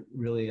cameras weren't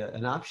really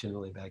an option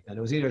really back then.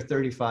 It was either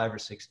 35 or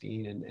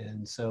 16.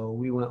 And so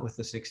we went with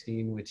the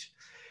 16, which,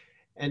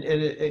 and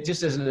it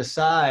just as an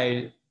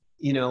aside,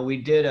 you know, we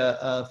did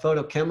a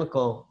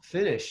photochemical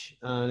finish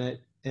on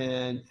it.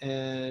 And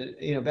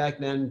you know, back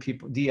then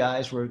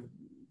DIs were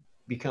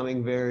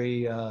becoming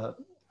very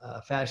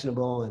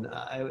fashionable, and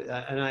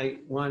I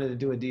wanted to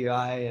do a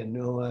DI, and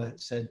Noah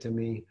said to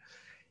me,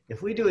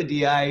 if we do a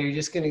DI, you're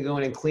just going to go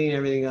in and clean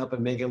everything up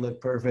and make it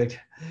look perfect.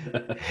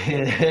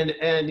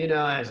 and you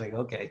know, I was like,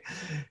 okay.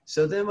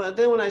 So then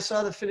when I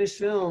saw the finished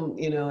film,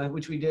 you know,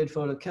 which we did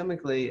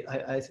photochemically,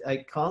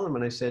 I called him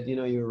and I said, you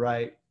know, you're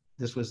right.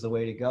 This was the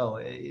way to go.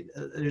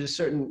 There's a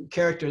certain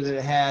character that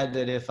it had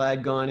that if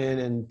I'd gone in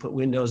and put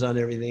windows on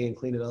everything and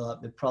cleaned it all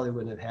up, it probably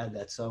wouldn't have had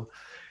that. So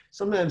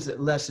sometimes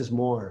less is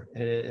more,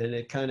 and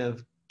it kind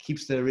of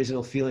keeps the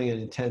original feeling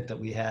and intent that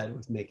we had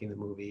with making the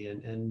movie.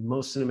 And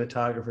most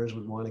cinematographers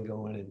would want to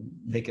go in and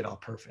make it all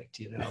perfect,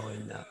 you know.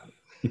 And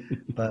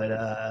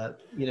but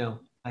you know,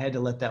 I had to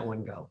let that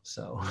one go.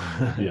 So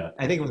yeah,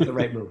 I think it was the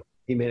right move.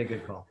 He made a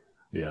good call.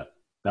 Yeah,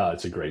 no,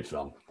 it's a great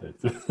film.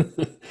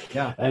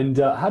 Yeah. And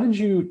how did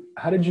you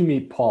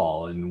meet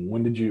Paul? And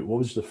what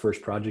was the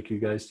first project you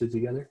guys did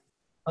together?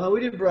 We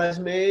did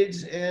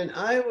Bridesmaids, and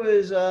I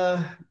was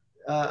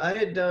I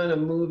had done a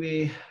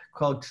movie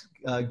called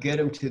Get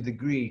Him to the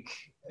Greek,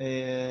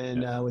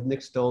 and with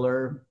Nick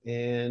Stoller,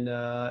 and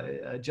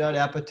Judd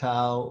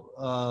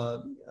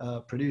Apatow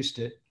produced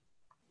it.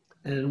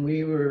 And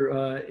we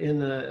were in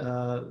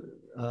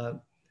the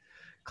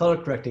color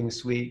correcting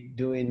suite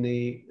doing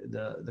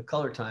the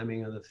color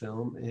timing of the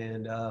film.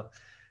 And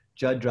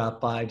Judd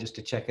dropped by just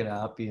to check it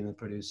out, being the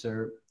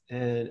producer.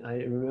 And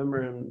I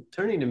remember him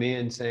turning to me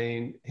and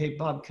saying, "Hey,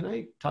 Bob, can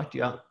I talk to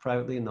you out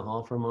privately in the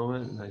hall for a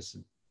moment?" And I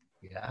said,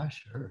 "Yeah,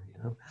 sure."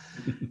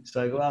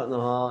 So I go out in the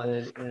hall,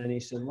 and he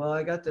said, "Well,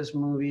 I got this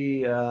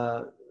movie,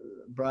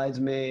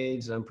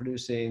 Bridesmaids. I'm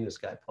producing this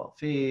guy, Paul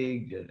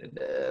Feig.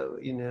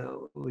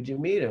 Would you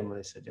meet him?"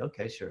 I said,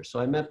 "Okay, sure."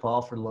 So I met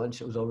Paul for lunch.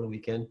 It was over the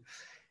weekend.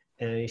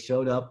 And he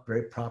showed up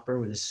very proper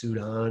with his suit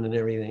on and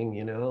everything,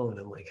 and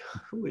I'm like,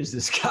 who is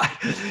this guy?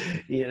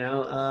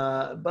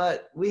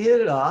 But we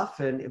hit it off,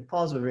 and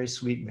Paul's a very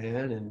sweet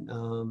man. And,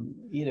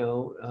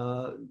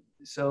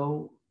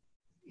 so,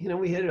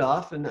 we hit it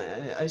off, and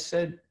I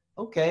said,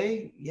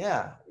 okay,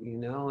 yeah,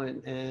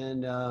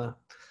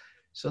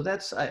 so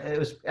it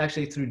was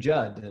actually through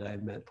Judd that I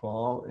met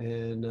Paul.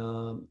 And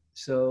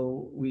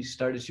so we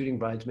started shooting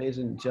Bridesmaids,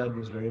 and Judd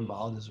was very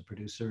involved as a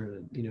producer.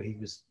 And, he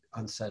was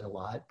on set a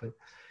lot, but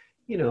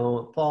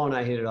Paul and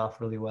I hit it off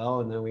really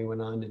well, and then we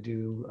went on to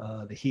do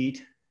The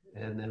Heat,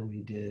 and then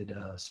we did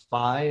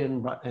Spy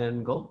and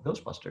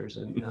Ghostbusters,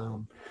 and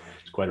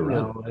it's quite a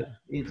run.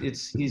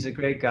 He's a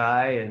great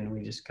guy, and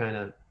we just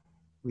I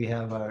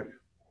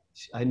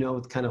know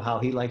kind of how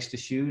he likes to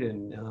shoot,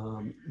 and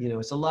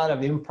it's a lot of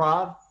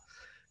improv.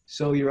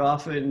 So you're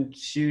often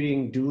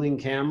shooting dueling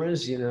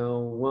cameras,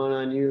 one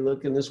on you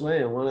looking this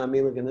way and one on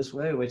me looking this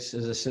way, which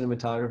is a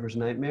cinematographer's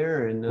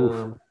nightmare.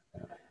 And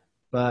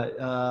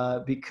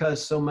but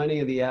because so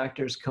many of the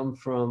actors come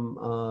from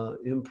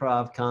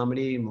improv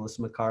comedy,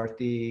 Melissa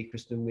McCarthy,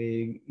 Kristen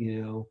Wiig,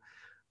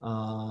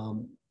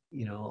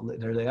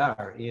 there they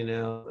are,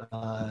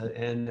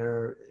 and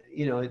they're,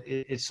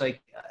 it's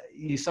like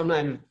you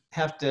sometimes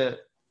have to,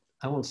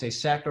 I won't say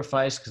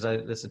sacrifice, because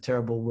that's a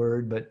terrible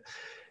word, but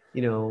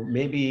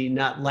maybe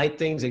not light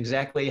things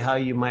exactly how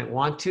you might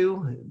want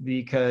to,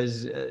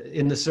 because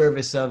in the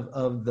service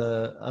of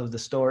the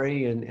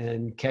story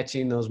and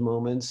catching those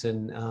moments.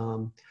 And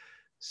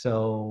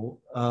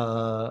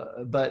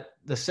but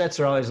the sets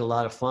are always a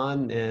lot of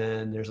fun,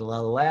 and there's a lot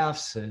of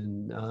laughs,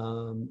 and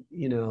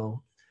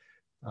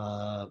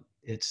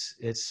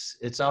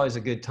it's always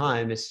a good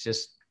time. It's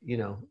just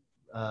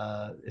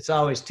it's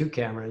always two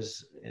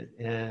cameras,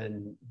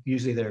 and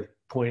usually they're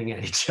pointing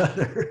at each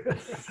other.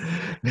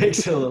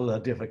 Makes it a little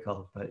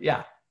difficult, but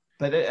yeah.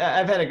 But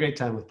I've had a great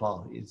time with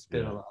Paul. It's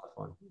been a lot of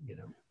fun.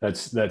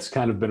 That's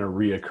kind of been a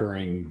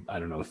reoccurring,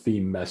 I don't know,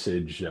 theme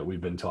message that we've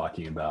been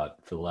talking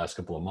about for the last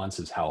couple of months,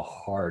 is how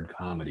hard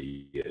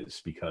comedy is,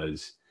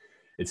 because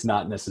it's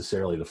not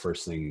necessarily the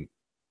first thing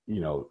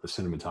a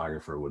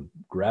cinematographer would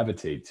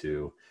gravitate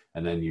to,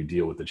 and then you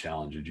deal with the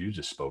challenges you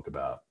just spoke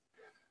about.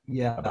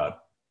 Yeah.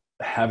 About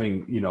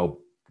having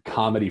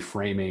comedy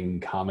framing,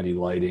 comedy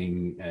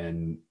lighting,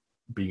 and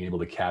being able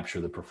to capture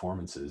the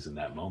performances in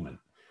that moment.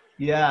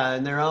 Yeah,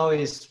 and they're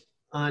always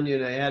on you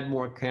to add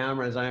more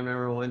cameras. I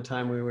remember one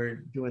time we were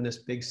doing this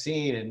big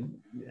scene, and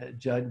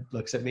Judd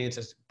looks at me and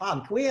says,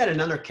 "Bob, can we add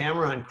another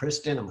camera on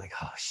Kristen?" I'm like,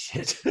 "Oh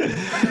shit."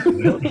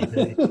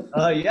 Really?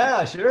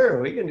 Yeah, sure,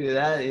 we can do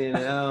that, and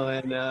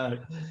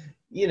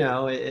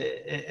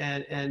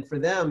and for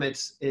them,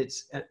 it's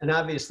and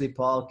obviously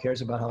Paul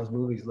cares about how his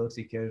movies looks.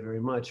 He cares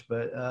very much,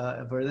 but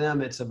for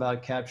them, it's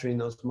about capturing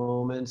those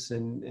moments,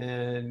 and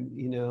and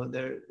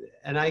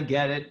I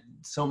get it.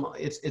 So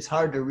it's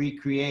hard to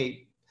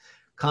recreate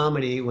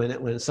comedy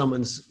when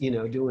someone's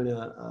doing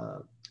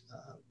a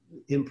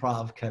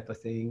improv type of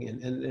thing,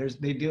 and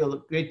they do a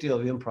great deal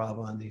of improv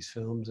on these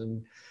films,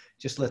 and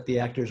just let the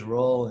actors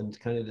roll and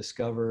kind of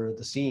discover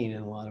the scene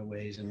in a lot of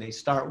ways. And they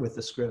start with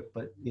the script,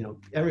 but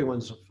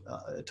everyone's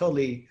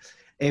totally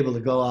able to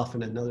go off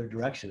in another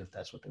direction if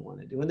that's what they want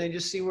to do, and they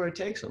just see where it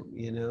takes them.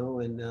 And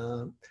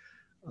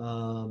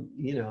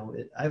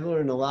I've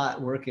learned a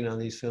lot working on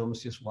these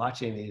films, just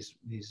watching these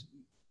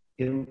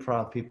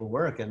improv people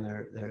work, and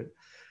they're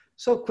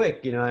so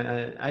quick.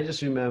 I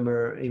just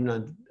remember even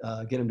on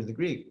Get Him to the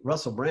Greek,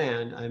 Russell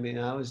Brand. I mean,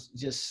 I was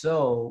just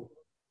so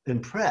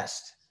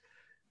impressed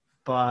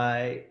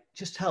by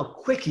just how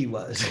quick he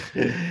was,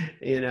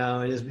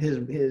 and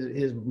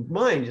his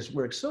mind just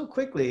worked so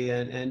quickly,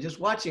 and just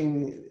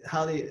watching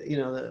how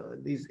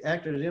these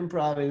actors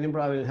improv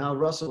and how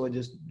Russell would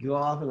just go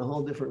off in a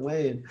whole different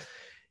way. And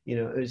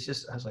it was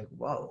just, I was like,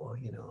 whoa,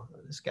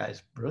 this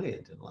guy's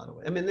brilliant in a lot of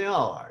ways. I mean, they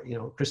all are,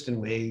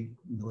 Kristen Wiig,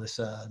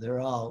 Melissa, they're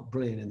all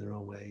brilliant in their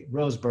own way.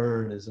 Rose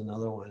Byrne is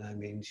another one. I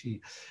mean,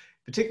 she,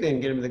 particularly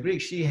in Get Him to the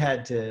Greek, she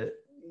had to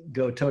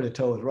go toe to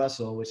toe with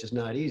Russell, which is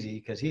not easy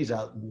because he's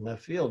out in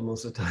left field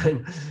most of the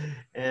time.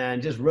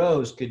 And just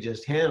Rose could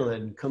just handle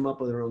it and come up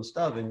with her own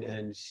stuff.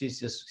 And she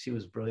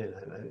was brilliant.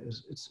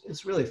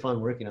 It's really fun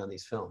working on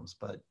these films,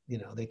 but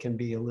they can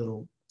be a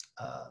little,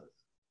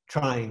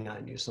 trying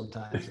on you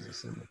sometimes as a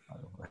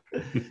cinematographer.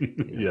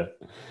 Yeah,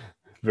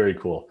 very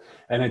cool.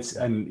 And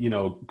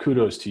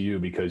kudos to you,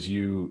 because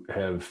you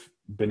have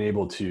been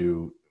able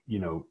to,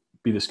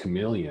 be this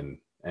chameleon,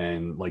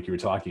 and like you were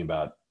talking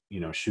about,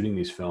 shooting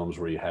these films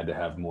where you had to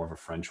have more of a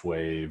French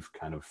wave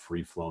kind of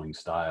free flowing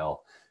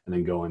style, and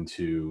then go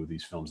into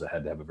these films that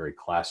had to have a very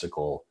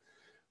classical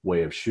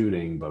way of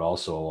shooting, but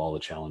also all the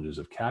challenges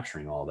of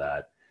capturing all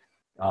that,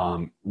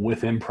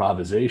 with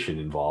improvisation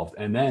involved,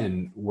 and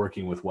then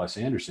working with Wes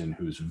Anderson,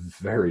 who's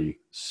very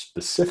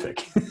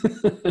specific.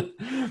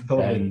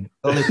 Totally. And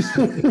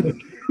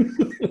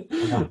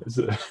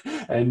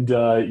and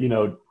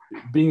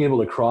being able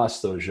to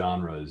cross those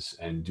genres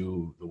and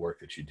do the work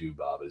that you do,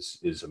 Bob,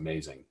 is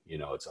amazing.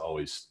 It's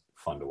always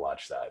fun to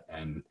watch that.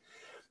 And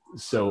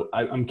so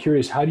I'm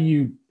curious, how do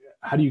you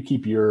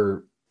keep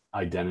your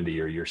identity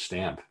or your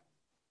stamp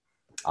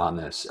on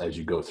this as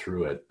you go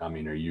through it? I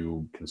mean, are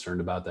you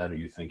concerned about that? Are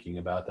you thinking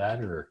about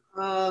that? Or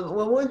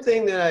well, one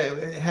thing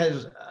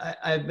that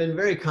I've been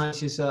very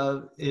conscious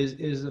of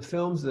is the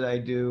films that I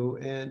do,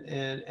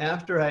 and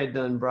after I had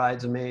done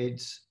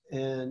Bridesmaids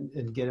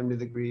and Get Him to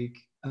the Greek,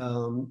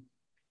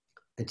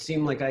 it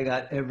seemed like I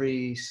got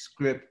every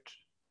script,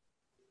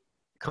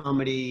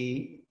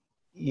 comedy,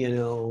 being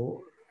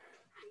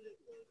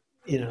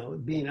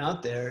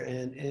out there,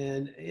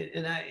 and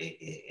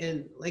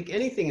like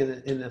anything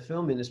in the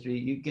film industry,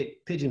 you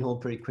get pigeonholed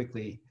pretty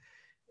quickly,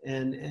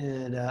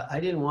 and I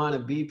didn't want to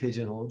be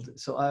pigeonholed,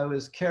 so I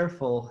was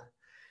careful.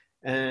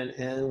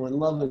 And when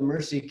Love and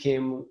Mercy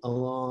came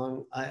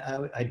along,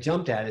 I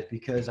jumped at it,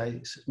 because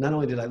not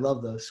only did I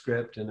love the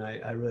script, and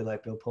I really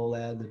liked Bill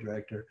Pohlad, the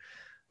director,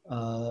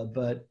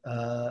 but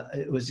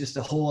it was just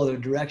a whole other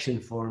direction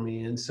for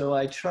me, and so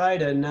I try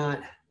to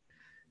not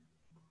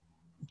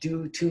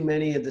do too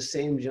many of the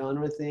same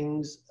genre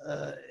things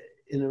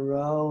in a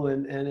row.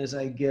 And as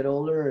I get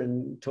older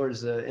and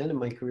towards the end of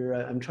my career,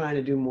 I'm trying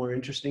to do more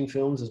interesting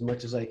films as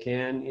much as I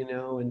can,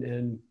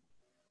 and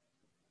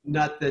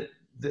not that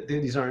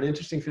these aren't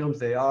interesting films,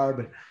 they are,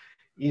 but,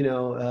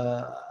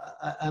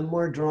 I'm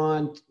more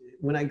drawn,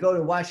 when I go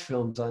to watch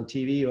films on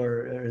TV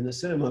or in the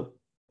cinema,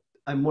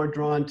 I'm more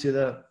drawn to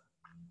the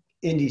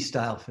indie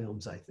style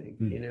films, I think,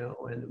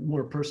 and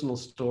more personal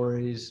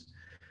stories.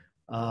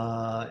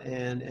 I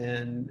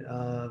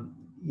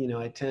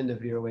tend to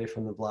veer away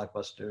from the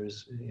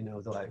blockbusters,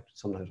 though I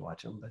sometimes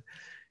watch them, but,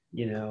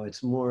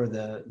 it's more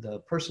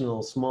the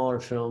personal, smaller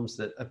films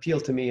that appeal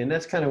to me. And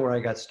that's kind of where I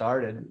got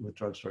started with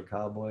Drugstore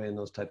Cowboy and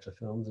those types of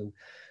films. And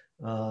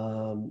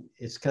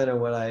it's kind of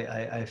what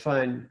I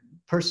find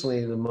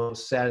personally the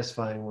most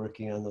satisfying,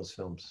 working on those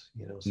films,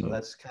 so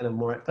that's kind of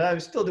more, but I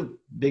still do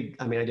I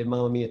did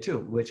Mamma Mia too,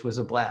 which was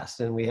a blast,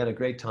 and we had a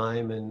great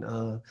time. And,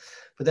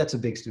 but that's a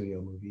big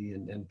studio movie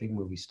and big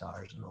movie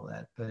stars and all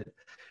that. But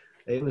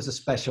it was a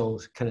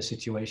special kind of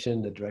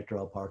situation. The director,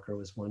 Al Parker,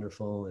 was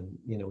wonderful. And,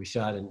 we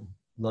shot in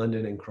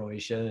London and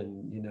Croatia,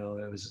 and,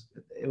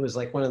 it was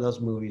like one of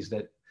those movies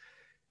that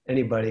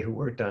anybody who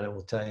worked on it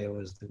will tell you it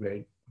was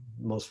the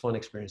most fun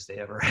experience they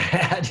ever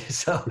had.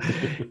 So,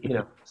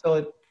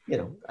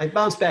 I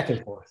bounce back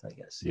and forth, I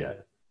guess. Yeah.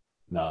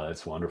 No,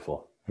 that's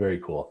wonderful. Very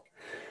cool.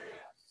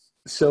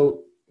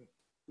 So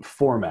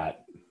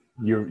format,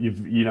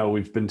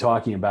 we've been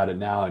talking about it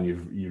now, and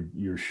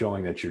you're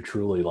showing that you're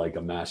truly like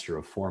a master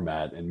of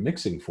format and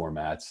mixing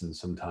formats, and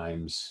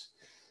sometimes,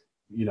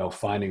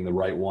 finding the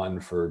right one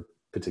for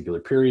particular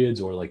periods,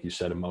 or like you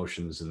said,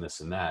 emotions and this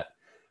and that.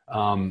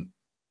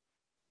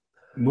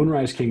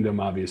 Moonrise Kingdom,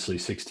 obviously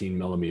 16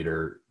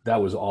 millimeter,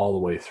 that was all the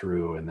way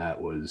through. And that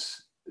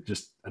was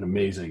just an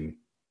amazing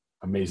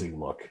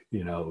look.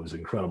 It was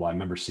incredible. I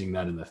remember seeing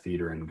that in the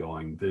theater and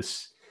going,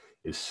 this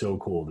is so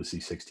cool to see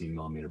 16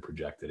 millimeter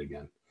projected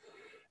again.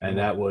 And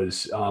that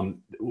was,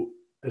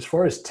 as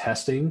far as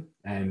testing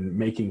and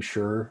making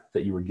sure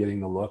that you were getting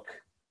the look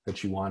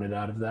that you wanted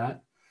out of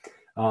that.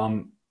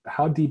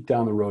 How deep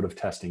down the road of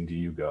testing do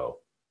you go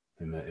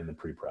in the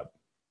pre-prep?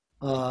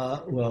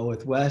 Well,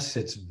 with Wes,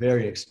 it's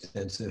very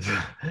extensive.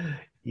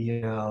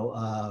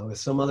 With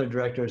some other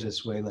directors,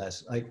 it's way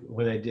less. Like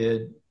when I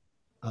did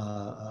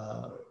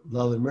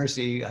Love and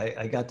Mercy,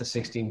 I got the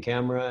 16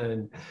 camera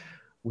and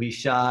we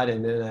shot,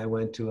 and then I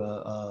went to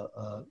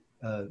a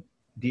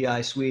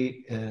DI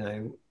suite and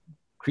I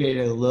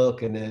created a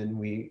look, and then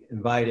we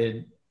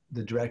invited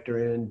the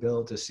director in,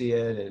 Bill, to see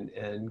it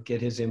and get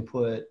his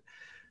input,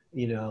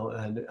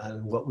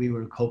 and what we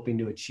were hoping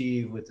to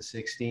achieve with the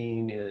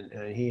 16,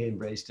 and he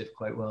embraced it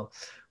quite well.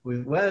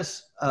 With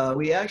Wes,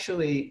 we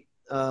actually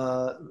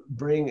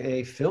bring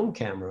a film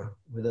camera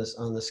with us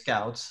on the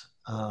Scouts,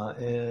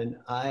 and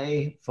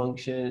I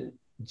function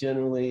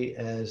generally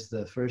as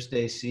the first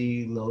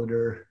AC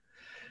loader,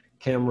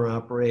 camera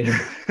operator.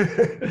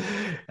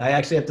 I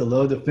actually have to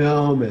load the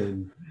film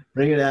and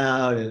bring it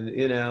out,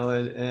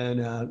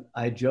 and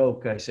I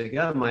joke. I say,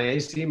 "God, my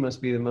AC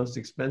must be the most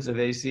expensive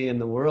AC in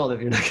the world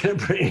if you're not going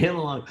to bring him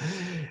along."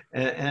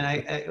 And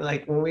I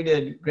like when we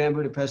did Grand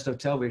Budapest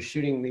Hotel, we were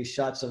shooting these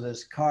shots of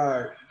this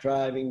car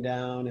driving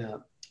down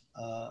a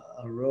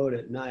road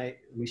at night.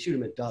 We shoot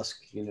them at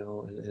dusk, in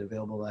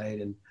available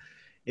light, and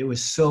it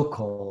was so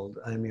cold.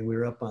 I mean, we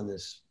were up on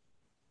this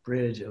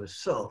bridge. It was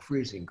so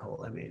freezing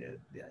cold. I mean,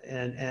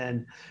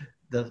 and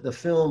the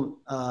film,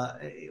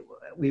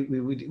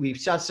 we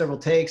shot several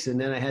takes, and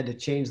then I had to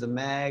change the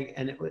mag.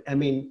 And I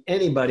mean,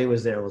 anybody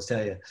was there will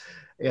tell you.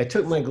 I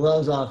took my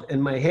gloves off,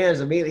 and my hands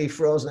immediately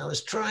froze. And I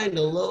was trying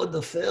to load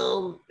the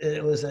film, and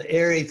it was an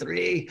Arri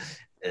 3,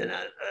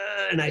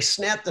 and I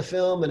snapped the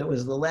film, and it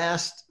was the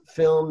last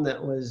film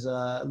that was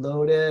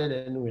loaded,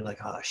 and we were like,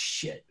 oh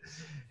shit.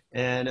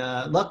 And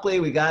luckily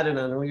we got it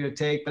on a regular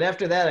take, but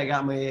after that I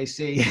got my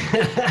AC.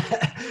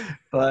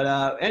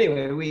 But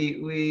anyway,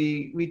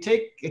 we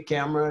take a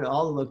camera to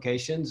all the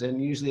locations,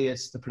 and usually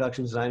it's the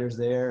production designers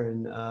there,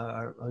 and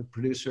our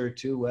producer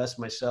too, Wes,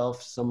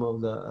 myself, some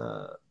of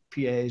the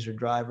PAs or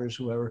drivers,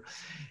 whoever.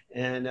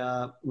 And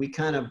we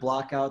kind of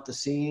block out the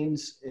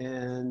scenes,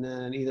 and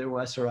then either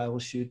Wes or I will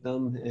shoot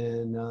them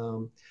in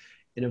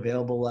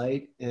available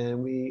light.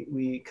 And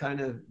we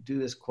kind of do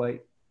this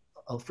quite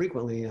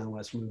frequently on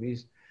Wes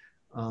movies.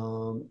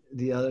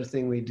 The other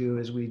thing we do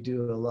is we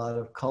do a lot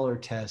of color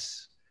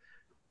tests,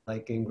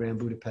 like in Grand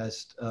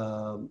Budapest.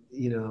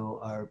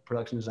 Our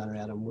production designer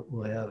Adam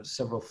will have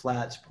several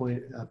flats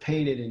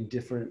painted in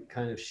different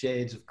kind of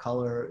shades of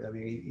color. I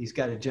mean, he's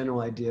got a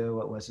general idea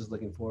what Wes is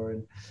looking for,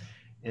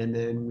 and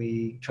then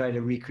we try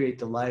to recreate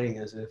the lighting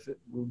as if it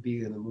would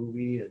be in the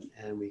movie,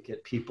 and we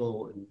get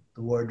people in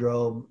the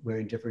wardrobe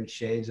wearing different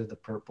shades of the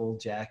purple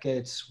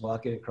jackets,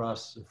 walking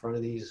across in front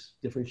of these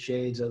different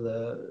shades of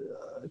the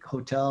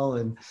hotel.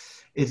 And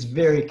it's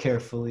very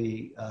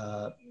carefully,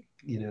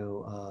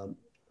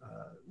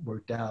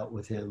 worked out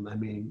with him. I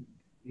mean,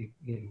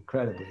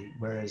 incredibly.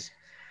 Whereas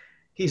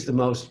he's the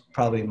most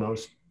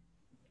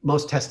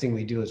testing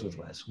we do is with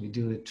Wes. We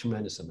do a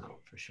tremendous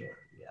amount for sure.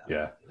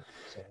 Yeah.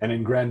 And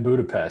in Grand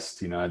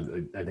Budapest, I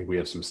think we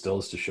have some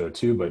stills to show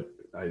too, but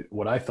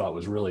what I thought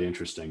was really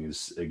interesting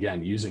is,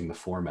 again, using the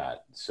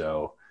format.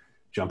 So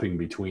jumping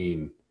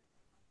between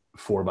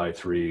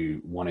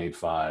 4x3,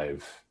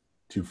 185,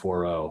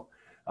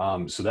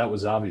 240. So that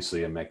was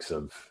obviously a mix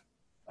of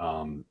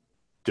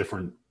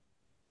different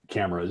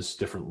cameras,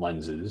 different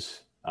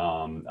lenses.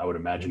 I would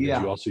imagine, did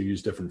you also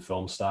use different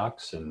film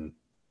stocks? And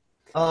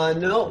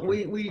no,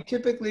 we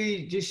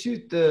typically just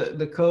shoot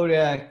the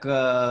Kodak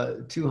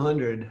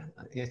 200.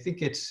 I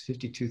think it's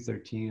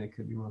 5213. I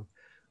could be wrong.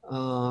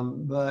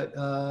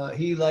 But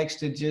he likes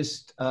to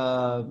just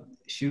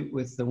shoot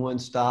with the one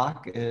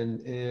stock,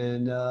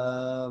 and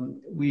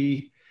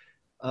we,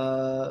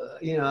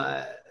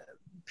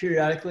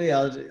 periodically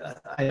I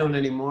don't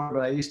anymore,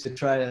 but I used to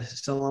try to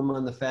sell him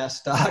on the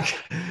fast stock.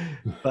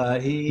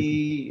 But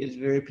he is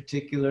very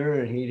particular,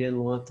 and he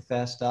didn't want the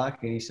fast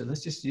stock, and he said,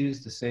 let's just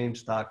use the same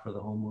stock for the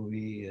whole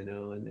movie,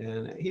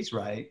 and he's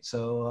right.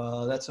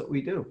 So that's what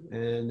we do.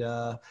 And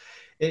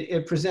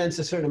it presents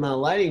a certain amount of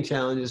lighting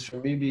challenges for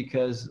me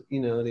because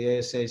the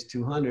ASA is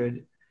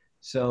 200.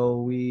 So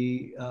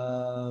we,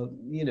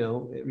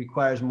 it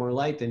requires more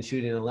light than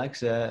shooting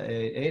Alexa at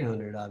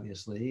 800,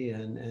 obviously.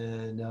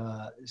 And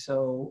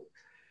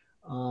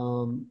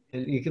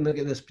you can look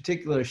at this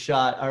particular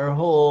shot. Our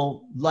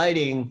whole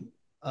lighting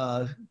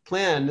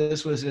plan,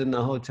 this was in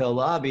the hotel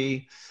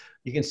lobby.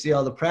 You can see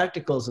all the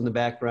practicals in the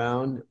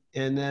background.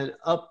 And then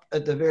up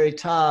at the very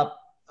top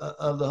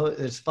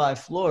it's 5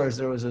 floors,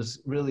 there was this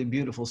really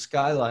beautiful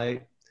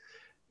skylight.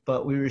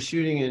 But we were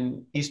shooting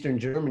in Eastern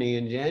Germany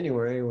in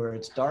January where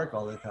it's dark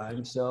all the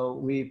time. So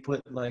we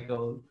put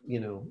 20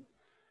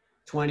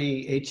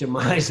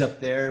 HMIs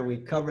up there, and we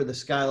covered the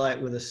skylight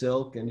with a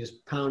silk and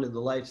just pounded the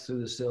lights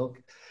through the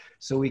silk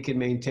so we could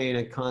maintain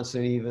a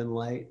constant even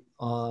light.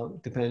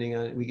 Depending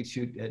on, we could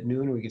shoot at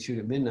noon or we could shoot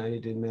at midnight,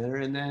 it didn't matter.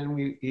 And then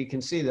you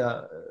can see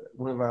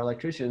one of our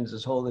electricians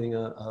is holding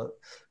a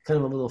kind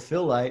of a little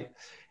fill light.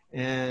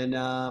 And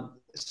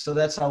so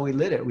that's how we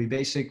lit it. We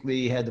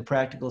basically had the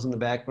practicals in the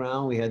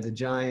background. We had the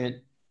giant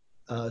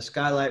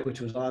skylight,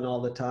 which was on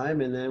all the time.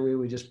 And then we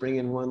would just bring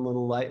in one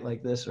little light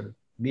like this, or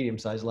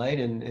medium-sized light,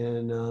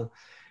 and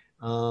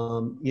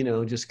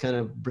just kind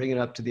of bring it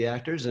up to the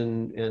actors.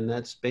 And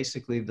that's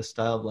basically the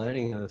style of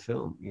lighting of the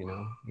film,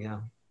 Yeah.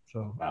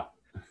 So, wow.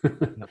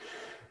 Yeah.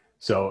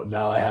 So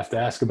now I have to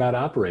ask about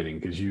operating,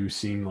 because you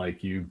seem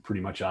like you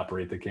pretty much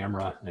operate the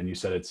camera, and you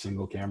said it's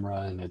single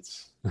camera, and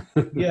it's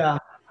Yeah.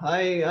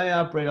 I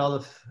operate all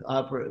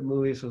the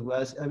movies with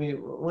Wes. I mean,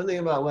 one thing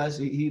about Wes,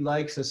 he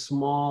likes a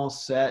small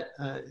set.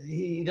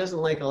 He doesn't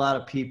like a lot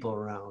of people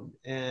around,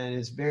 and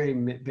it's very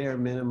bare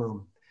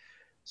minimum.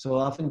 So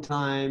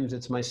oftentimes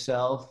it's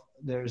myself.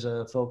 There's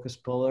a focus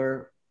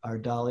puller, our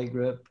dolly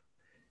grip,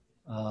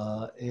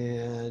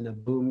 and a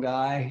boom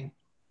guy,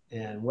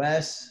 and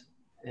Wes,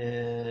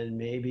 and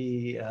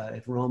maybe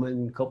if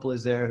Roman Coppola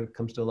is there, who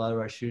comes to a lot of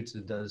our shoots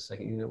and does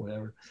second unit,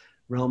 whatever.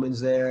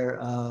 Roman's there,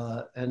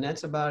 and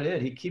that's about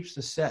it. He keeps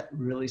the set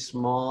really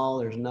small.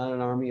 There's not an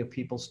army of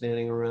people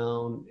standing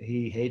around.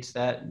 He hates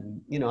that,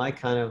 and I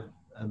kind of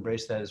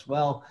embrace that as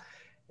well.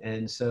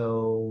 And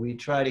so we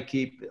try to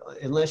keep,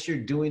 unless you're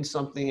doing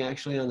something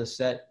actually on the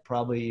set,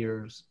 probably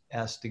you're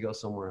asked to go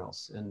somewhere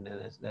else, and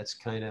that's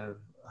kind of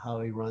how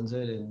he runs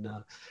it. And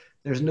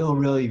there's no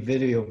really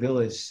video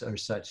village or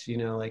such,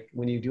 like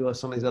when you do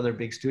some of these other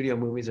big studio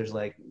movies, there's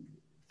like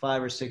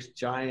 5 or 6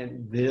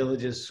 giant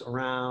villages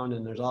around,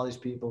 and there's all these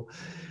people.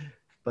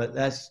 But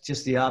that's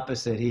just the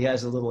opposite. He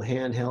has a little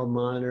handheld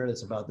monitor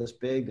that's about this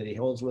big that he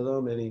holds with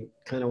him, and he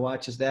kind of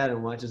watches that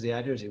and watches the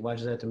actors. He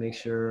watches that to make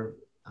sure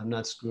I'm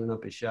not screwing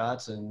up his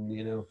shots, and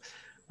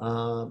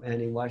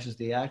and he watches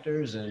the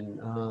actors, and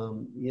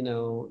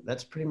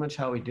that's pretty much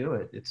how we do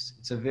it.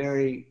 It's a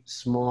very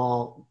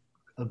small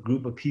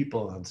group of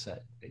people on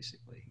set,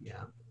 basically.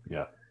 Yeah.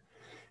 Yeah.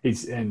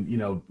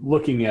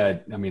 Looking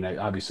at, I mean,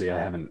 obviously I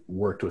haven't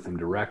worked with him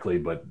directly,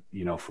 but,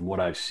 from what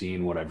I've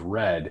seen, what I've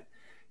read,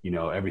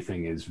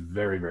 everything is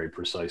very, very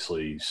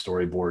precisely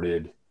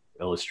storyboarded,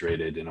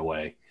 illustrated in a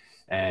way.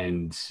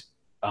 And,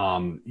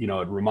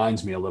 it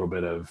reminds me a little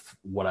bit of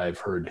what I've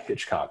heard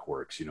Hitchcock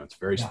works. It's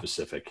very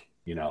specific,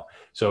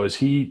 So is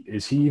he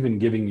even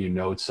giving you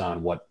notes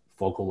on what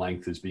focal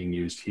length is being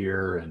used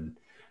here and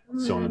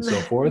so on and so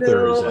forth? No.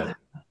 Or is that...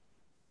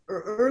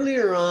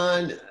 Earlier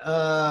on,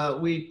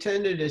 we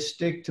tended to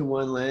stick to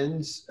one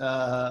lens,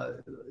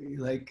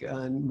 like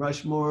on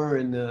Rushmore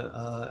and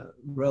the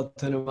Royal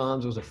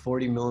Tenenbaums was a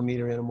 40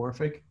 millimeter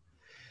anamorphic.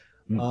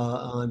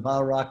 On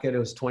Bottle Rocket, it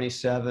was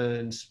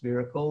 27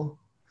 spherical.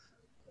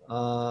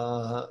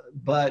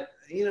 But,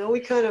 we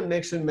kind of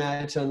mix and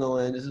match on the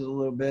lenses a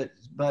little bit.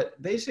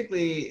 But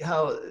basically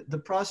how the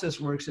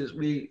process works is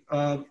we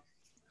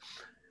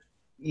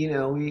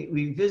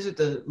visit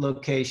the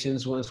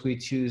locations once we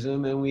choose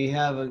them, and we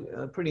have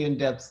a pretty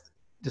in-depth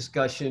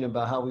discussion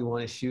about how we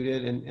want to shoot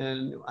it.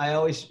 And I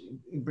always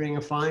bring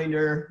a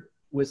finder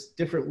with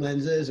different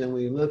lenses, and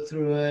we look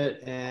through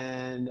it,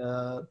 and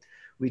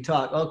we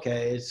talk,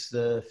 okay, it's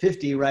the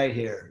 50 right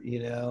here,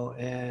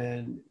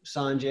 and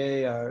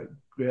Sanjay, our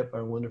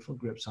wonderful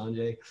grip,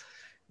 Sanjay,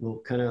 will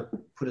kind of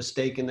put a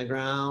stake in the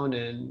ground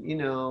and,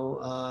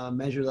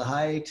 measure the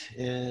height,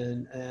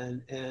 and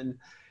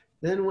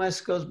then Wes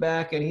goes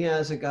back and he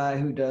has a guy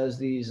who does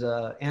these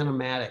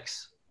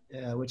animatics,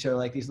 which are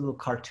like these little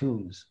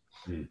cartoons.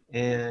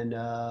 And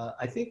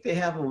I think they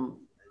have them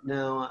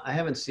now. I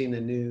haven't seen the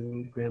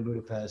new Grand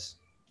Budapest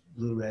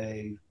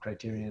Blu-ray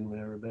Criterion,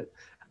 whatever, but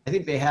I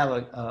think they have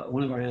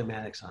one of our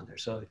animatics on there.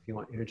 So if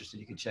you're interested,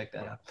 you can check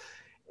that out.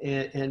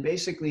 And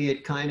basically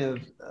it kind of,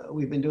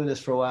 we've been doing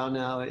this for a while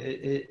now.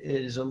 It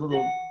is a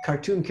little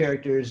cartoon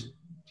characters.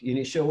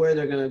 You show where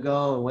they're going to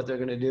go and what they're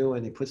going to do,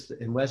 and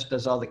and Wes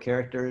does all the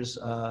characters'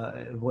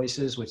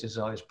 voices, which is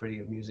always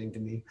pretty amusing to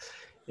me.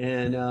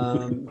 And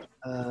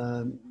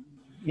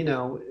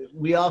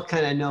we all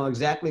kind of know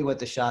exactly what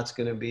the shot's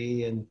going to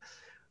be, and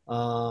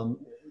and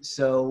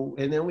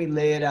then we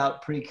lay it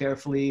out pretty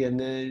carefully, and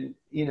then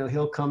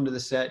he'll come to the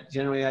set.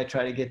 Generally, I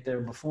try to get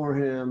there before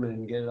him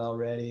and get it all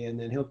ready, and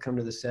then he'll come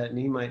to the set and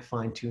he might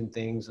fine tune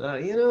things.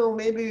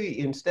 Maybe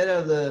instead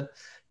of the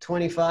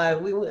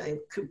 25,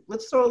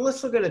 let's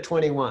look at a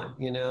 21,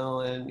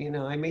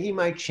 and he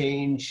might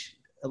change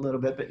a little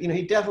bit, but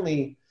he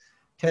definitely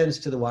tends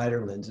to the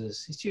wider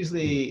lenses. It's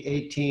usually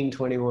 18,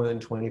 21,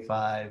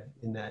 25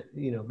 in that,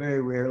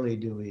 very rarely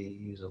do we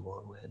use a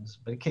long lens,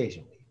 but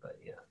occasionally, but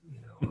yeah,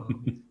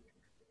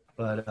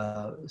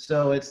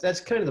 so that's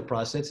kind of the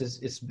process.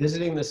 It's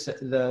visiting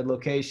the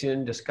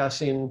location,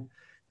 discussing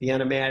the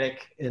animatic,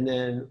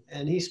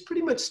 and he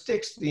pretty much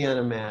sticks to the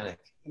animatic.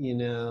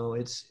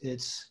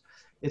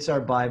 It's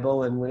our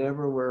Bible, and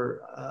whenever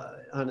we're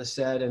on a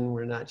set and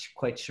we're not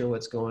quite sure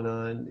what's going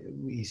on,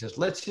 he says,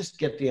 let's just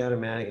get the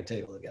animatic and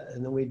take a look at it.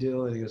 And then we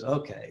do, and he goes,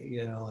 okay,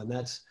 and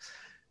that's,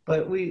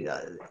 but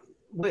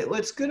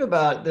what's good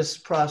about this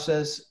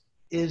process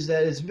is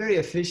that it's very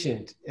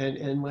efficient,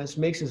 and what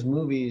makes his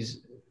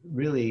movies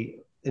really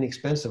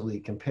inexpensively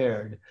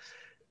compared,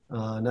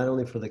 not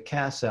only for the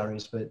cast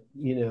salaries, but,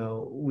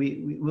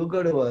 we'll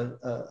go to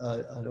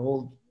an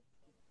old,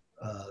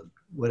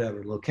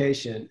 whatever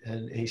location,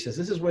 and he says,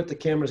 this is what the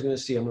camera's going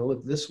to see. I'm going to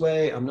look this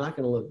way. I'm not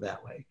going to look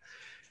that way.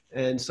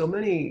 And so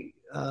many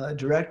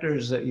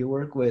directors that you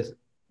work with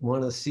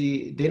want to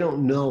see, they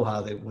don't know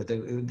how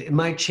it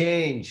might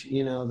change.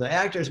 The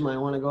actors might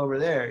want to go over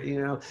there,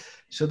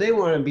 so they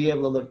want to be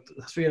able to look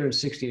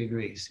 360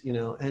 degrees,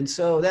 and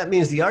so that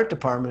means the art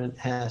department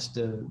has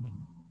to,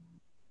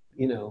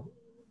 do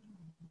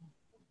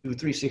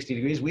 360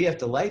 degrees. We have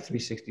to light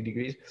 360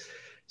 degrees.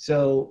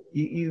 So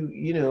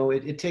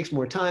it takes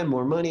more time,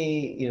 more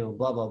money,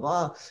 blah, blah,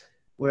 blah.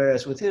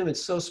 Whereas with him,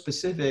 it's so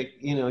specific,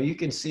 you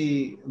can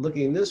see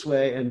looking this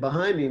way and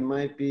behind me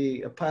might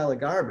be a pile of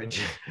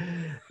garbage,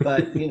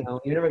 but you're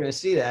never going to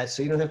see that.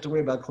 So you don't have to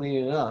worry about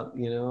cleaning it up.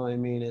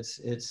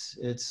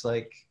 It's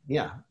like,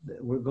 yeah,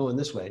 we're going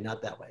this way,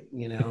 not that way,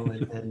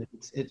 and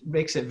it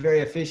makes it very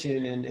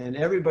efficient, and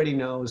everybody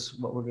knows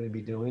what we're going to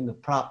be doing. The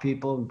prop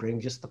people bring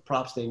just the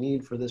props they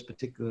need for this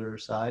particular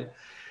side.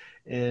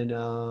 And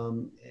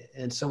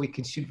so we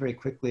can shoot very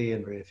quickly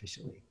and very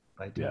efficiently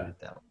by doing it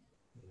that way.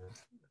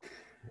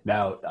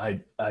 Now,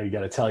 I got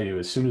to tell you,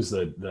 as soon as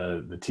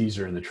the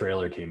teaser and the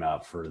trailer came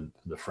out for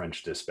the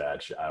French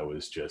Dispatch, I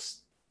was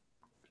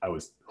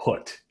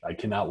hooked. I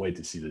cannot wait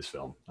to see this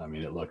film. I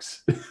mean, it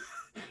looks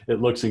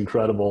it looks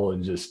incredible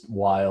and just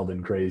wild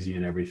and crazy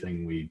and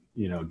everything we,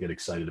 get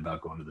excited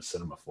about going to the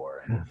cinema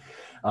for.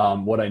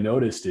 And what I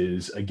noticed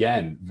is,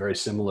 again, very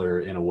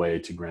similar in a way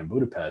to Grand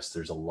Budapest.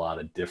 There's a lot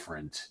of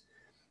different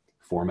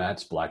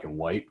formats, black and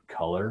white,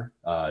 color,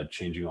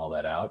 changing all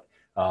that out.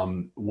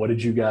 What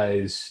did you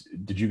guys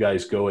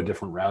go a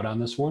different route on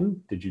this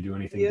one? Did you do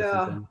anything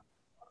different then?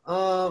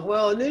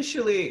 Well,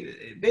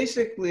 initially,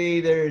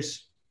 basically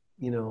there's,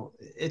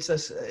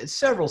 it's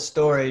several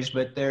stories,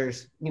 but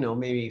there's,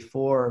 maybe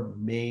 4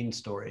 main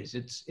stories.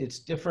 It's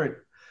different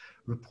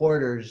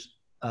reporters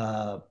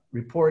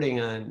reporting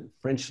on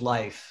French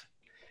life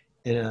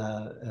in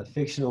a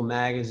fictional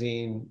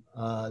magazine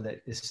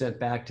that is sent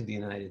back to the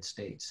United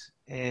States.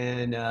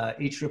 And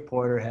each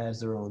reporter has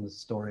their own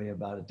story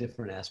about a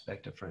different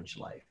aspect of French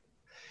life.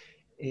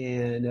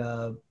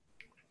 And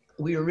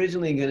we were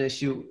originally going to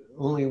shoot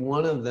only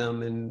one of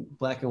them in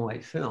black and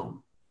white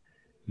film,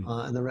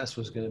 and the rest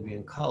was going to be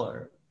in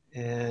color.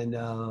 And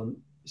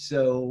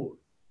so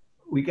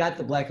we got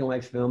the black and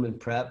white film in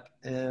prep,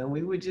 and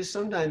we would just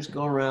sometimes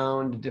go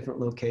around to different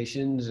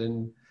locations,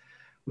 and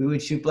we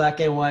would shoot black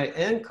and white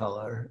and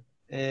color.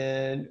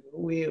 And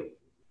when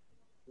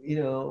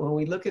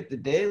we look at the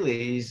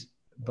dailies,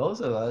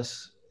 both of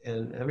us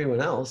and everyone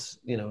else,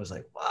 was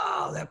like,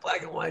 wow, that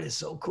black and white is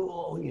so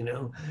cool,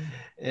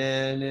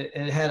 and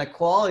it had a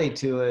quality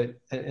to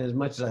it, as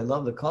much as I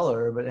love the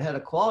color, but it had a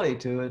quality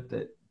to it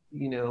that,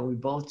 we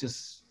both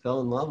just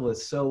fell in love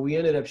with. So we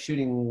ended up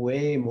shooting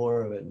way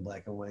more of it in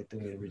black and white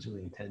than we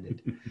originally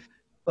intended.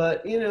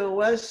 But,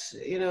 Wes,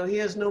 he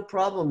has no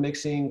problem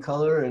mixing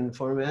color and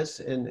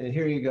formats. And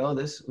here you go.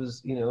 This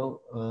was,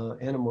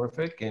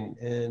 anamorphic.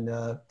 And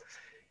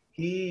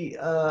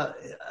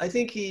I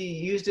think he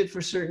used it for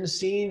certain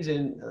scenes.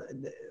 And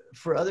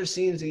for other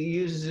scenes, he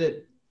uses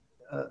it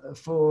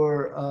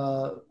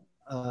for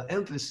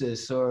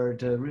emphasis, or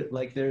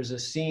like there's a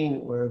scene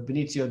where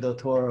Benicio del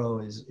Toro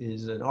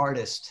is an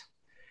artist.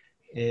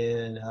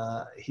 And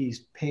he's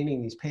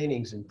painting these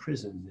paintings in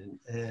prison.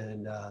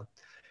 And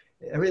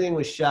everything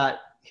was shot,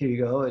 here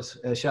you go, it's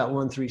shot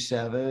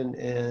 137.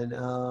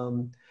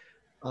 And,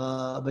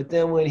 but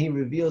then when he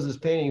reveals his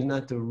paintings,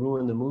 not to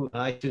ruin the movie,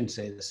 I shouldn't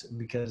say this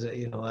because,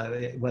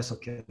 Wes will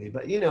kill me,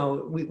 but,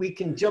 we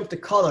can jump to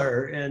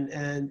color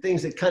and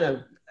things that kind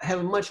of have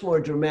a much more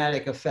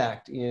dramatic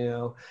effect,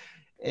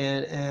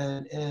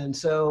 and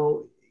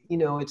so,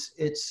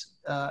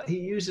 he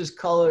uses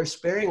color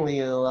sparingly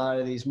in a lot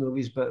of these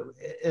movies, but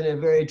in a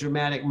very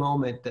dramatic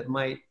moment that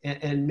might,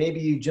 and maybe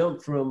you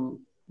jump from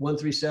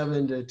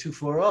 137 to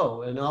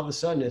 240, and all of a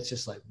sudden it's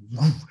just like,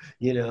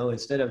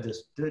 instead of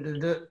this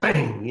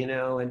bang,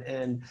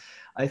 and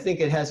I think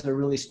it has a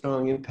really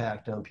strong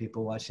impact on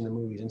people watching the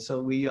movies. And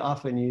so we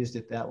often used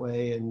it that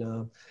way.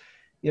 And,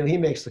 he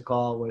makes the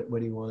call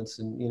what he wants,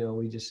 and,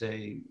 we just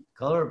say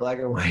color, black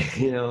and white,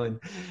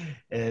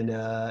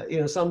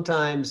 and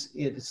sometimes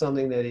it's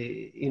something that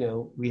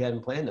we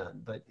hadn't planned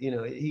on, but,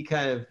 he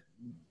kind of,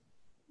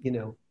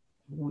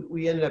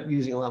 we ended up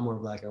using a lot more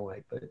black and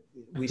white, but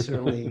we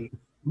certainly,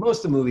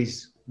 most of the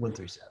movies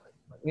 137,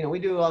 but, we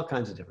do all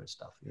kinds of different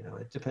stuff,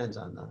 it depends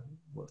on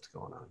what's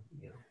going on,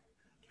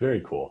 Very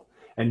cool.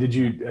 And did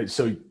you,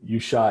 so you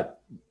shot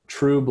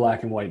true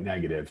black and white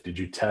negative. Did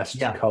you test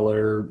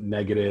color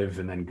negative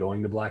and then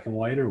going to black and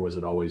white, or was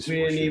it always? We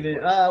didn't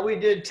even, we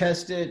did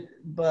test it,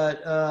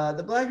 but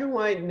the black and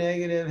white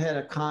negative had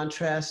a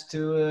contrast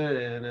to it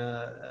and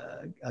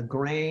a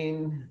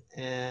grain,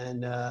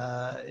 and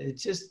it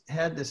just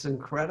had this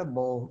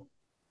incredible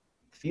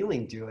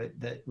feeling to it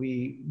that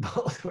we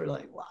both were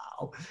like,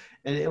 wow.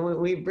 And when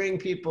we bring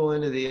people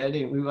into the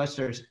editing, we watched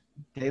our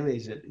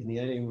dailies in the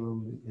editing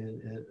room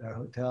at our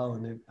hotel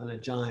and on a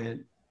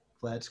giant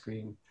flat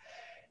screen.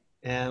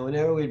 And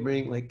whenever we'd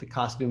bring like the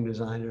costume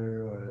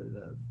designer or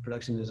the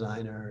production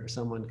designer or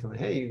someone come,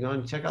 hey, you're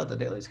going to check out the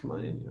dailies, come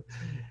on in.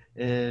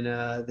 And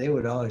they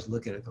would always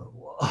look at it and go,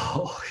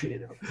 whoa,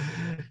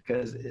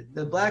 because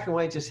the black and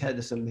white just had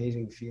this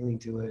amazing feeling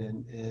to it.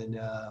 And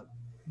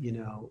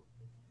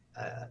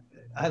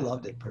I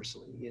loved it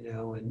personally, and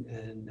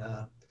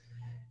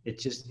it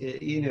just,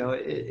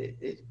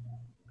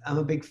 I'm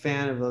a big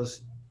fan of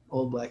those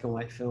old black and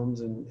white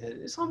films.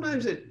 And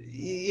sometimes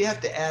you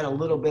have to add a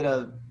little bit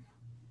of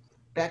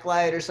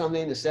backlight or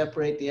something to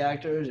separate the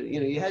actors.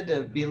 You had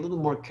to be a little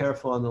more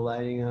careful on the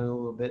lighting on a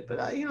little bit, but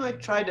I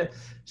tried to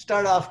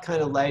start off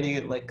kind of lighting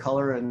it like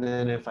color, and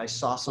then if I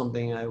saw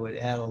something, I would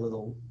add a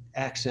little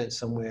accent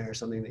somewhere or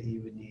something that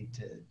you would need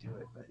to do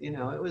it. But it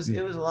was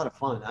a lot of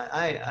fun.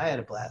 I had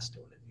a blast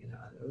doing it.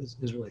 It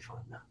was really fun.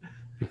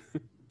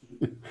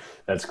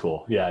 That's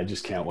cool. Yeah, I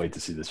just can't wait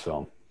to see this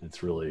film.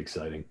 It's really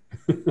exciting.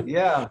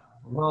 Yeah.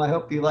 Well, I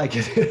hope you like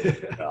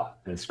it. Yeah,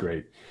 that's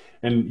great.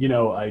 And,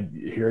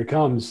 here it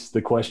comes,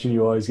 the question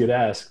you always get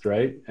asked,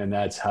 right? And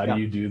that's, how do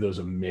you do those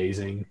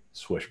amazing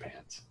swish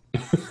pans?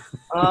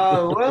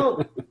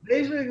 Well,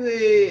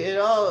 basically it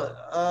all,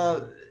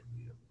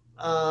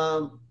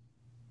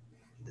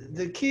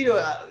 the key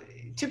to,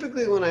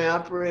 typically when I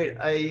operate,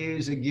 I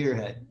use a gear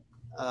head.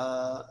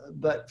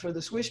 But for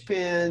the swish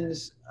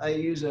pans, I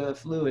use a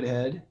fluid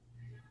head.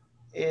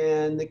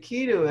 And the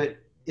key to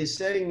it is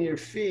setting your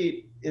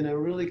feet in a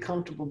really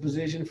comfortable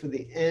position for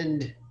the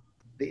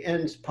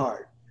ends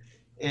part.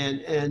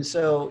 And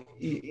so,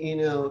 you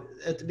know,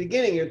 at the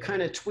beginning, you're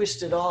kind of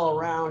twisted all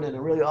around in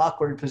a really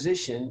awkward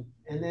position.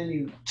 And then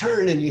you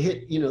turn and you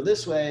hit, you know,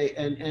 this way.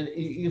 And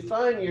you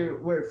find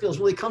where it feels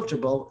really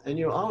comfortable, and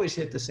you'll always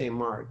hit the same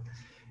mark,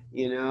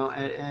 you know,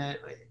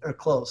 or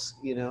close,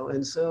 you know.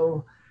 And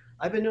so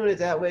I've been doing it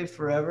that way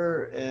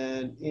forever.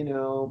 And, you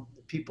know,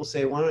 people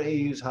say, why don't you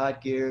use hot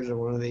gears or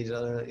one of these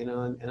other, you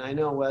know, and I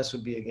know Wes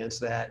would be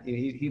against that.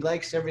 He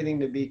likes everything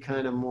to be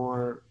kind of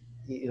more,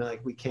 you know,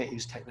 like we can't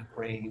use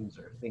Technopranes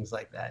or things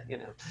like that, you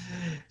know.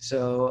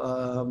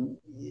 So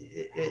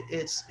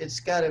it's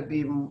got to be,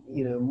 you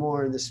know,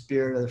 more in the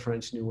spirit of the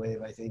French New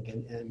Wave, I think.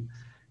 And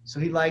so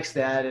he likes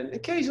that. And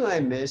occasionally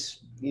I miss,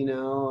 you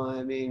know,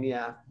 I mean,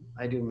 yeah,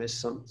 I do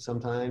miss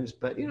sometimes,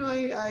 but, you know,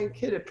 I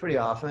hit it pretty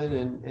often.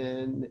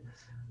 And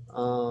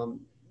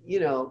you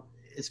know,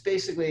 it's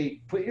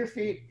basically put your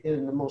feet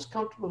in the most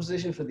comfortable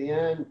position for the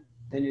end,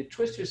 then you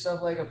twist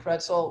yourself like a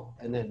pretzel,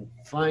 and then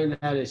find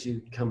that as you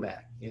come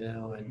back, you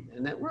know,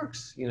 and that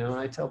works, you know. And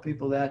I tell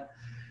people that.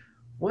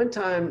 One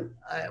time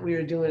we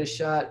were doing a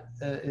shot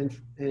in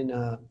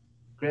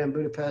Grand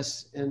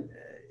Budapest, and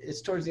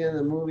it's towards the end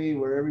of the movie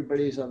where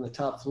everybody's on the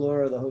top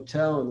floor of the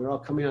hotel and they're all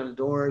coming out of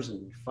doors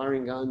and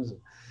firing guns.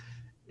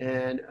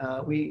 And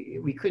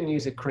we couldn't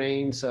use a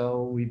crane,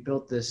 so we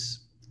built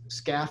this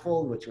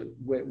scaffold which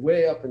went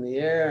way up in the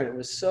air, and it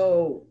was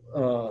so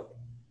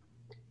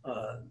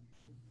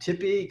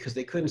tippy because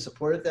they couldn't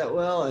support it that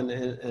well,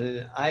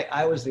 and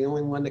I was the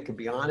only one that could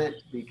be on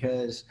it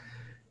because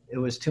it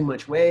was too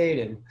much weight,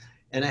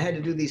 and I had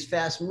to do these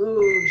fast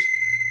moves.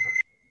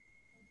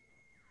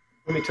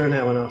 Let me turn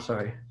that one off.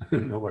 Sorry.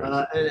 No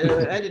worries. And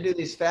I had to do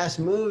these fast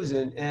moves,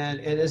 and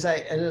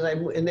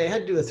they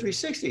had to do a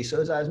 360. So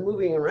as I was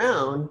moving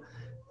around,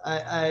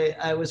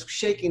 I was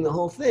shaking the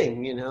whole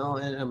thing, you know.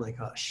 And I'm like,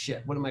 oh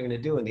shit, what am I going to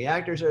do? And the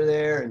actors are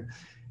there,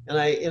 and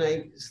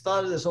I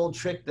thought of this old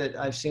trick that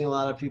I've seen a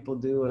lot of people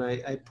do, and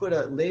I put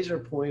a laser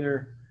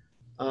pointer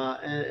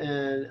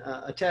and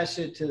attached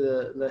it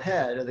to the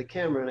head of the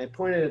camera, and I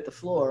pointed at the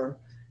floor.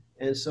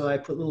 And so I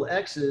put little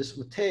X's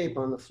with tape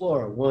on the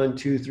floor, 1,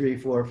 2, 3,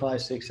 4,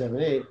 5, 6,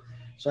 7, 8.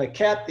 So I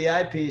capped the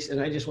eyepiece, and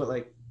I just went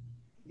like,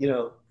 you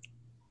know,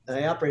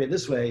 I operated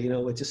this way, you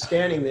know, with just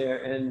standing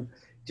there and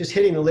just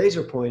hitting the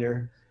laser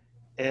pointer.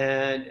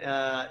 And,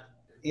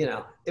 you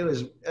know, it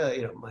was,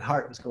 you know, my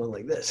heart was going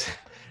like this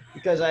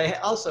because I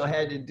also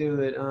had to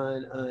do it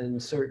on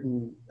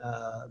certain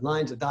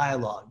lines of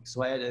dialogue.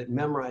 So I had to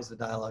memorize the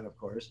dialogue, of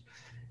course.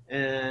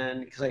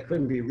 And because I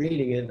couldn't be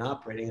reading it and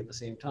operating at the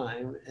same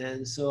time.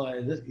 And so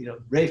you know,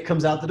 Rafe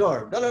comes out the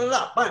door, da da da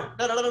da, bang,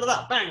 da da da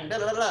da, bang, da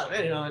da da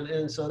da, you know,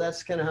 and so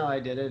that's kind of how I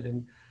did it.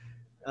 And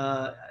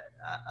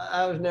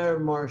I was never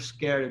more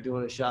scared of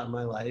doing a shot in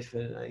my life.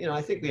 And you know,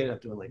 I think we ended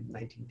up doing like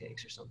 19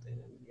 takes or something.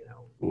 And you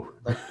know,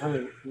 like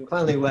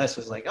finally Wes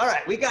was like, "All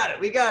right, we got it,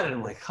 we got it."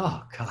 I'm like,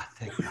 "Oh God,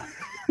 thank God."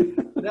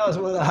 That was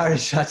one of the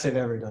hardest shots I've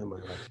ever done in my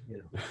life.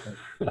 You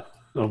know.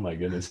 Oh my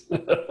goodness.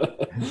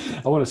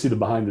 I want to see the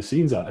behind the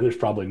scenes. There's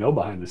probably no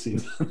behind the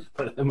scenes,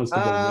 but it must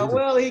have been amazing.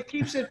 Well, he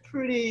keeps it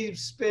pretty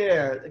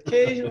spare.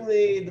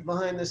 Occasionally the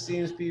behind the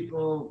scenes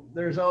people,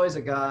 there's always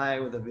a guy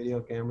with a video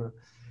camera.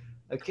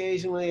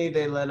 Occasionally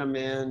they let him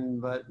in,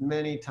 but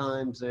many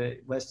times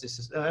Wes just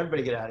says, oh,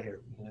 everybody get out of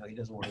here. You know, he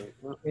doesn't want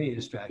any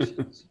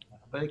distractions,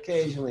 but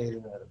occasionally they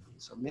let him in.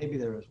 So maybe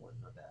there was one,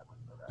 not that one,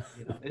 but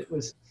you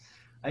know,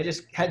 I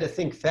just had to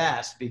think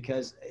fast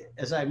because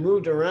as I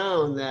moved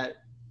around that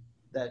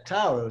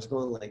tower was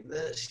going like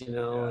this, you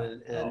know,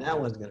 and that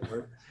wasn't going to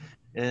work.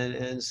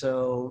 And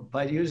so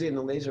by using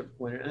the laser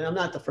pointer, and I'm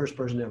not the first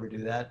person to ever do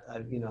that.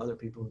 You know, other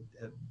people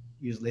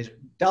use laser.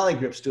 Dolly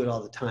grips do it all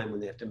the time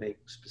when they have to make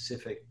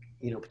specific,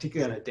 you know,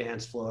 particularly on a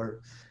dance floor,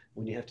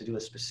 when you have to do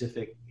a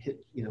specific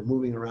hit, you know,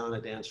 moving around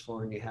a dance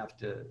floor and you have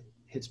to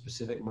hit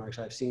specific marks.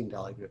 I've seen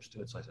dolly grips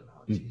do it. So I said,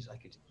 oh, geez, I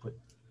could put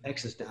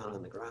X's down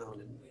on the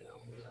ground and, you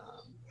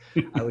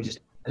know, I would just,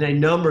 and I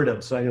numbered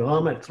them. So I go, oh,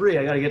 I'm at 3.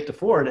 I got to get to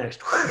 4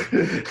 next.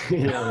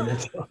 You know, and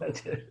that's how I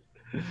did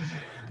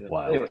it.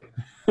 Wow.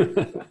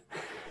 Anyway.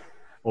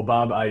 Well,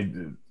 Bob,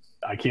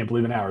 I can't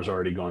believe an hour's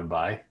already gone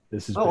by.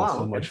 This has been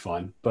so much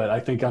fun. But I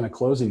think on a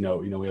closing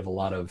note, you know, we have a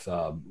lot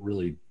of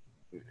really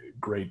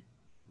great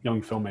young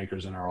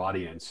filmmakers in our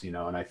audience, you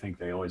know, and I think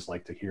they always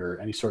like to hear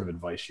any sort of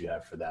advice you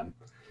have for them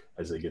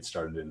as they get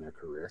started in their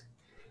career.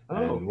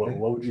 And what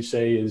would you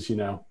say is, you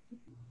know,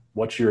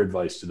 what's your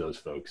advice to those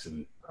folks?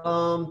 And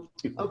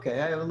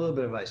okay, I have a little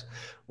bit of advice.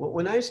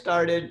 When I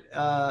started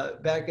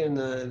back in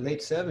the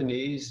late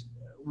 70s,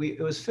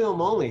 it was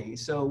film only,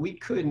 so we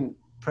couldn't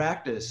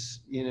practice,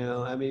 you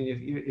know. I mean,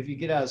 if you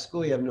get out of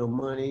school, you have no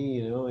money,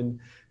 you know, and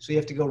so you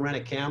have to go rent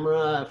a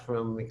camera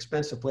from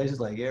expensive places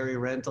like Area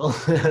Rental.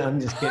 I'm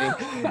just kidding.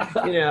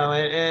 You know,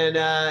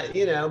 and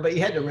you know, but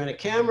you had to rent a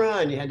camera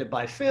and you had to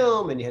buy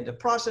film and you had to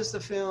process the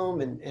film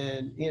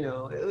and you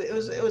know,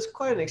 it was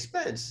quite an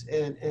expense.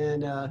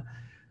 And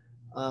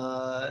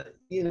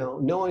you know,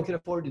 no one can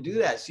afford to do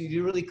that. So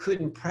you really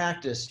couldn't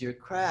practice your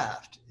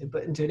craft.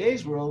 But in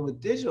today's world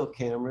with digital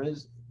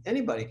cameras,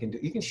 anybody can do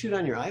it. You can shoot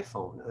on your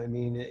iPhone. I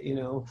mean, you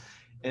know,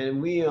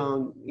 and we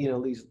own, you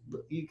know, these,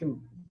 you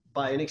can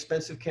buy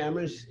inexpensive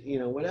cameras, you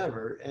know,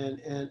 whatever.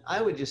 And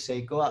I would just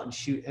say, go out and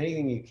shoot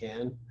anything you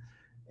can.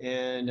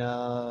 And,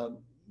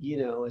 you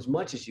know, as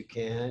much as you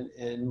can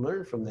and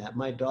learn from that.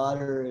 My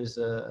daughter is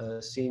a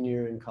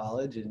senior in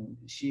college and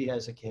she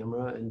has a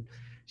camera, and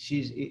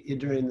she's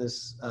during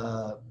this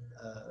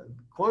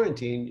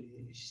quarantine,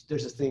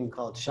 there's this thing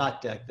called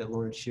Shot Deck that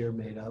Lawrence Shear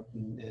made up,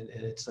 and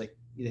it's like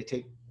they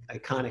take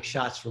iconic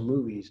shots from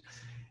movies,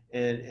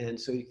 and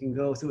so you can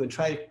go through and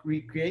try to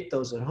recreate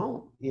those at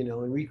home, you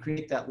know, and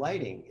recreate that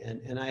lighting.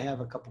 And I have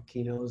a couple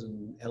Kinos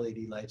and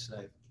LED lights that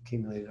I've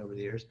accumulated over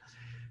the years.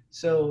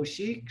 So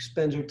she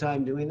spends her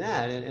time doing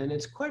that, and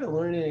it's quite a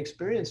learning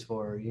experience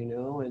for her, you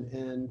know,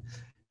 and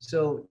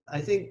so I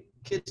think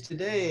kids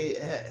today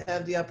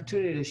have the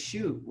opportunity to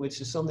shoot, which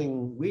is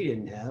something we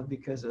didn't have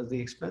because of the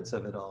expense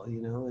of it all,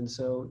 you know. And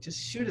so just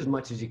shoot as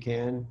much as you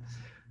can,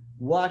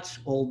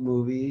 watch old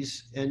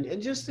movies,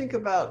 and just think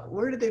about,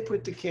 where did they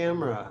put the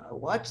camera?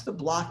 Watch the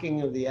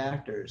blocking of the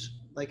actors.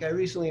 Like I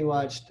recently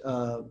watched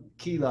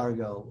Key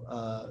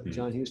Largo,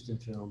 John Huston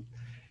film.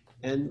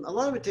 And a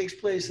lot of it takes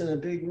place in a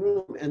big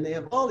room, and they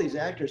have all these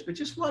actors, but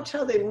just watch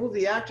how they move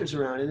the actors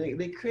around, and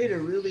they create a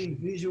really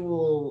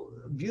beautiful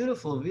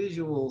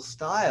visual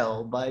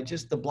style by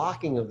just the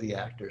blocking of the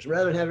actors.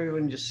 Rather than have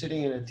everyone just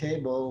sitting at a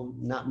table,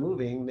 not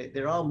moving,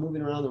 they're all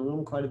moving around the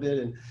room quite a bit.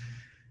 And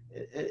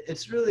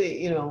it's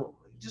really, you know,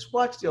 just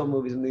watch the old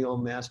movies and the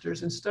old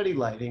masters and study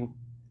lighting.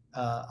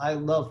 I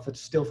love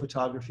still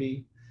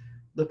photography.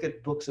 Look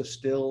at books of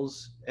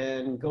stills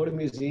and go to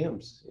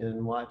museums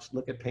and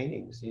look at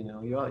paintings. You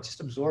know, you just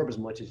absorb as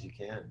much as you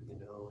can, you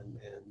know, and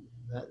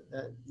that,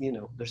 you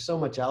know, there's so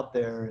much out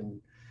there,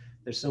 and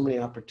there's so many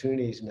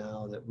opportunities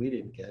now that we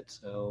didn't get.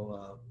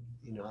 So,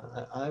 you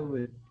know, I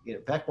would, you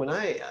know, back when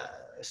I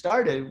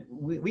started,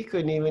 we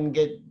couldn't even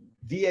get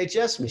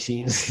VHS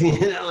machines.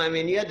 You know, I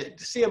mean, you had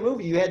to see a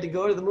movie, you had to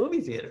go to the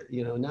movie theater.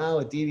 You know, now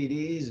with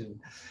DVDs and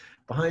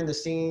behind the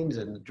scenes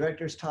and the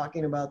directors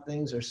talking about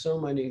things, there's so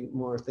many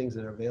more things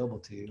that are available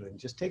to you, and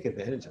just take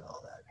advantage of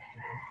all that.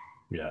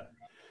 You know? Yeah,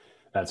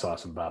 that's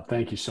awesome, Bob.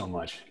 Thank you so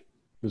much.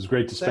 It was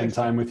great to spend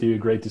time with you.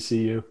 Great to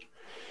see you.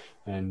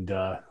 And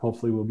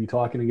hopefully we'll be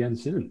talking again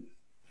soon.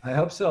 I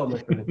hope so, my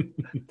friend.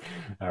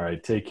 All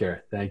right. Take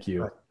care. Thank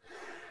you. All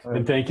right.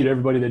 And thank you to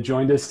everybody that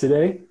joined us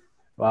today.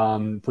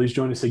 Please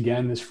join us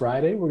again this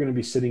Friday. We're going to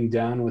be sitting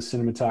down with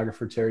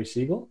cinematographer Terry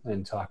Siegel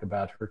and talk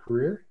about her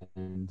career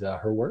and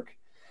her work.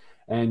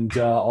 And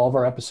all of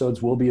our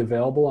episodes will be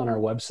available on our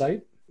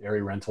website,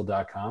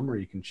 airyrental.com, where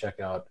you can check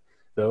out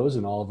those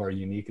and all of our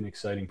unique and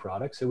exciting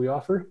products that we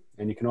offer.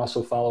 And you can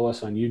also follow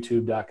us on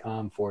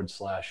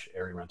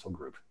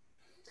youtube.com/AiryRentalGroup.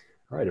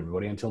 All right,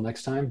 everybody, until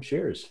next time,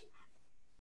 cheers.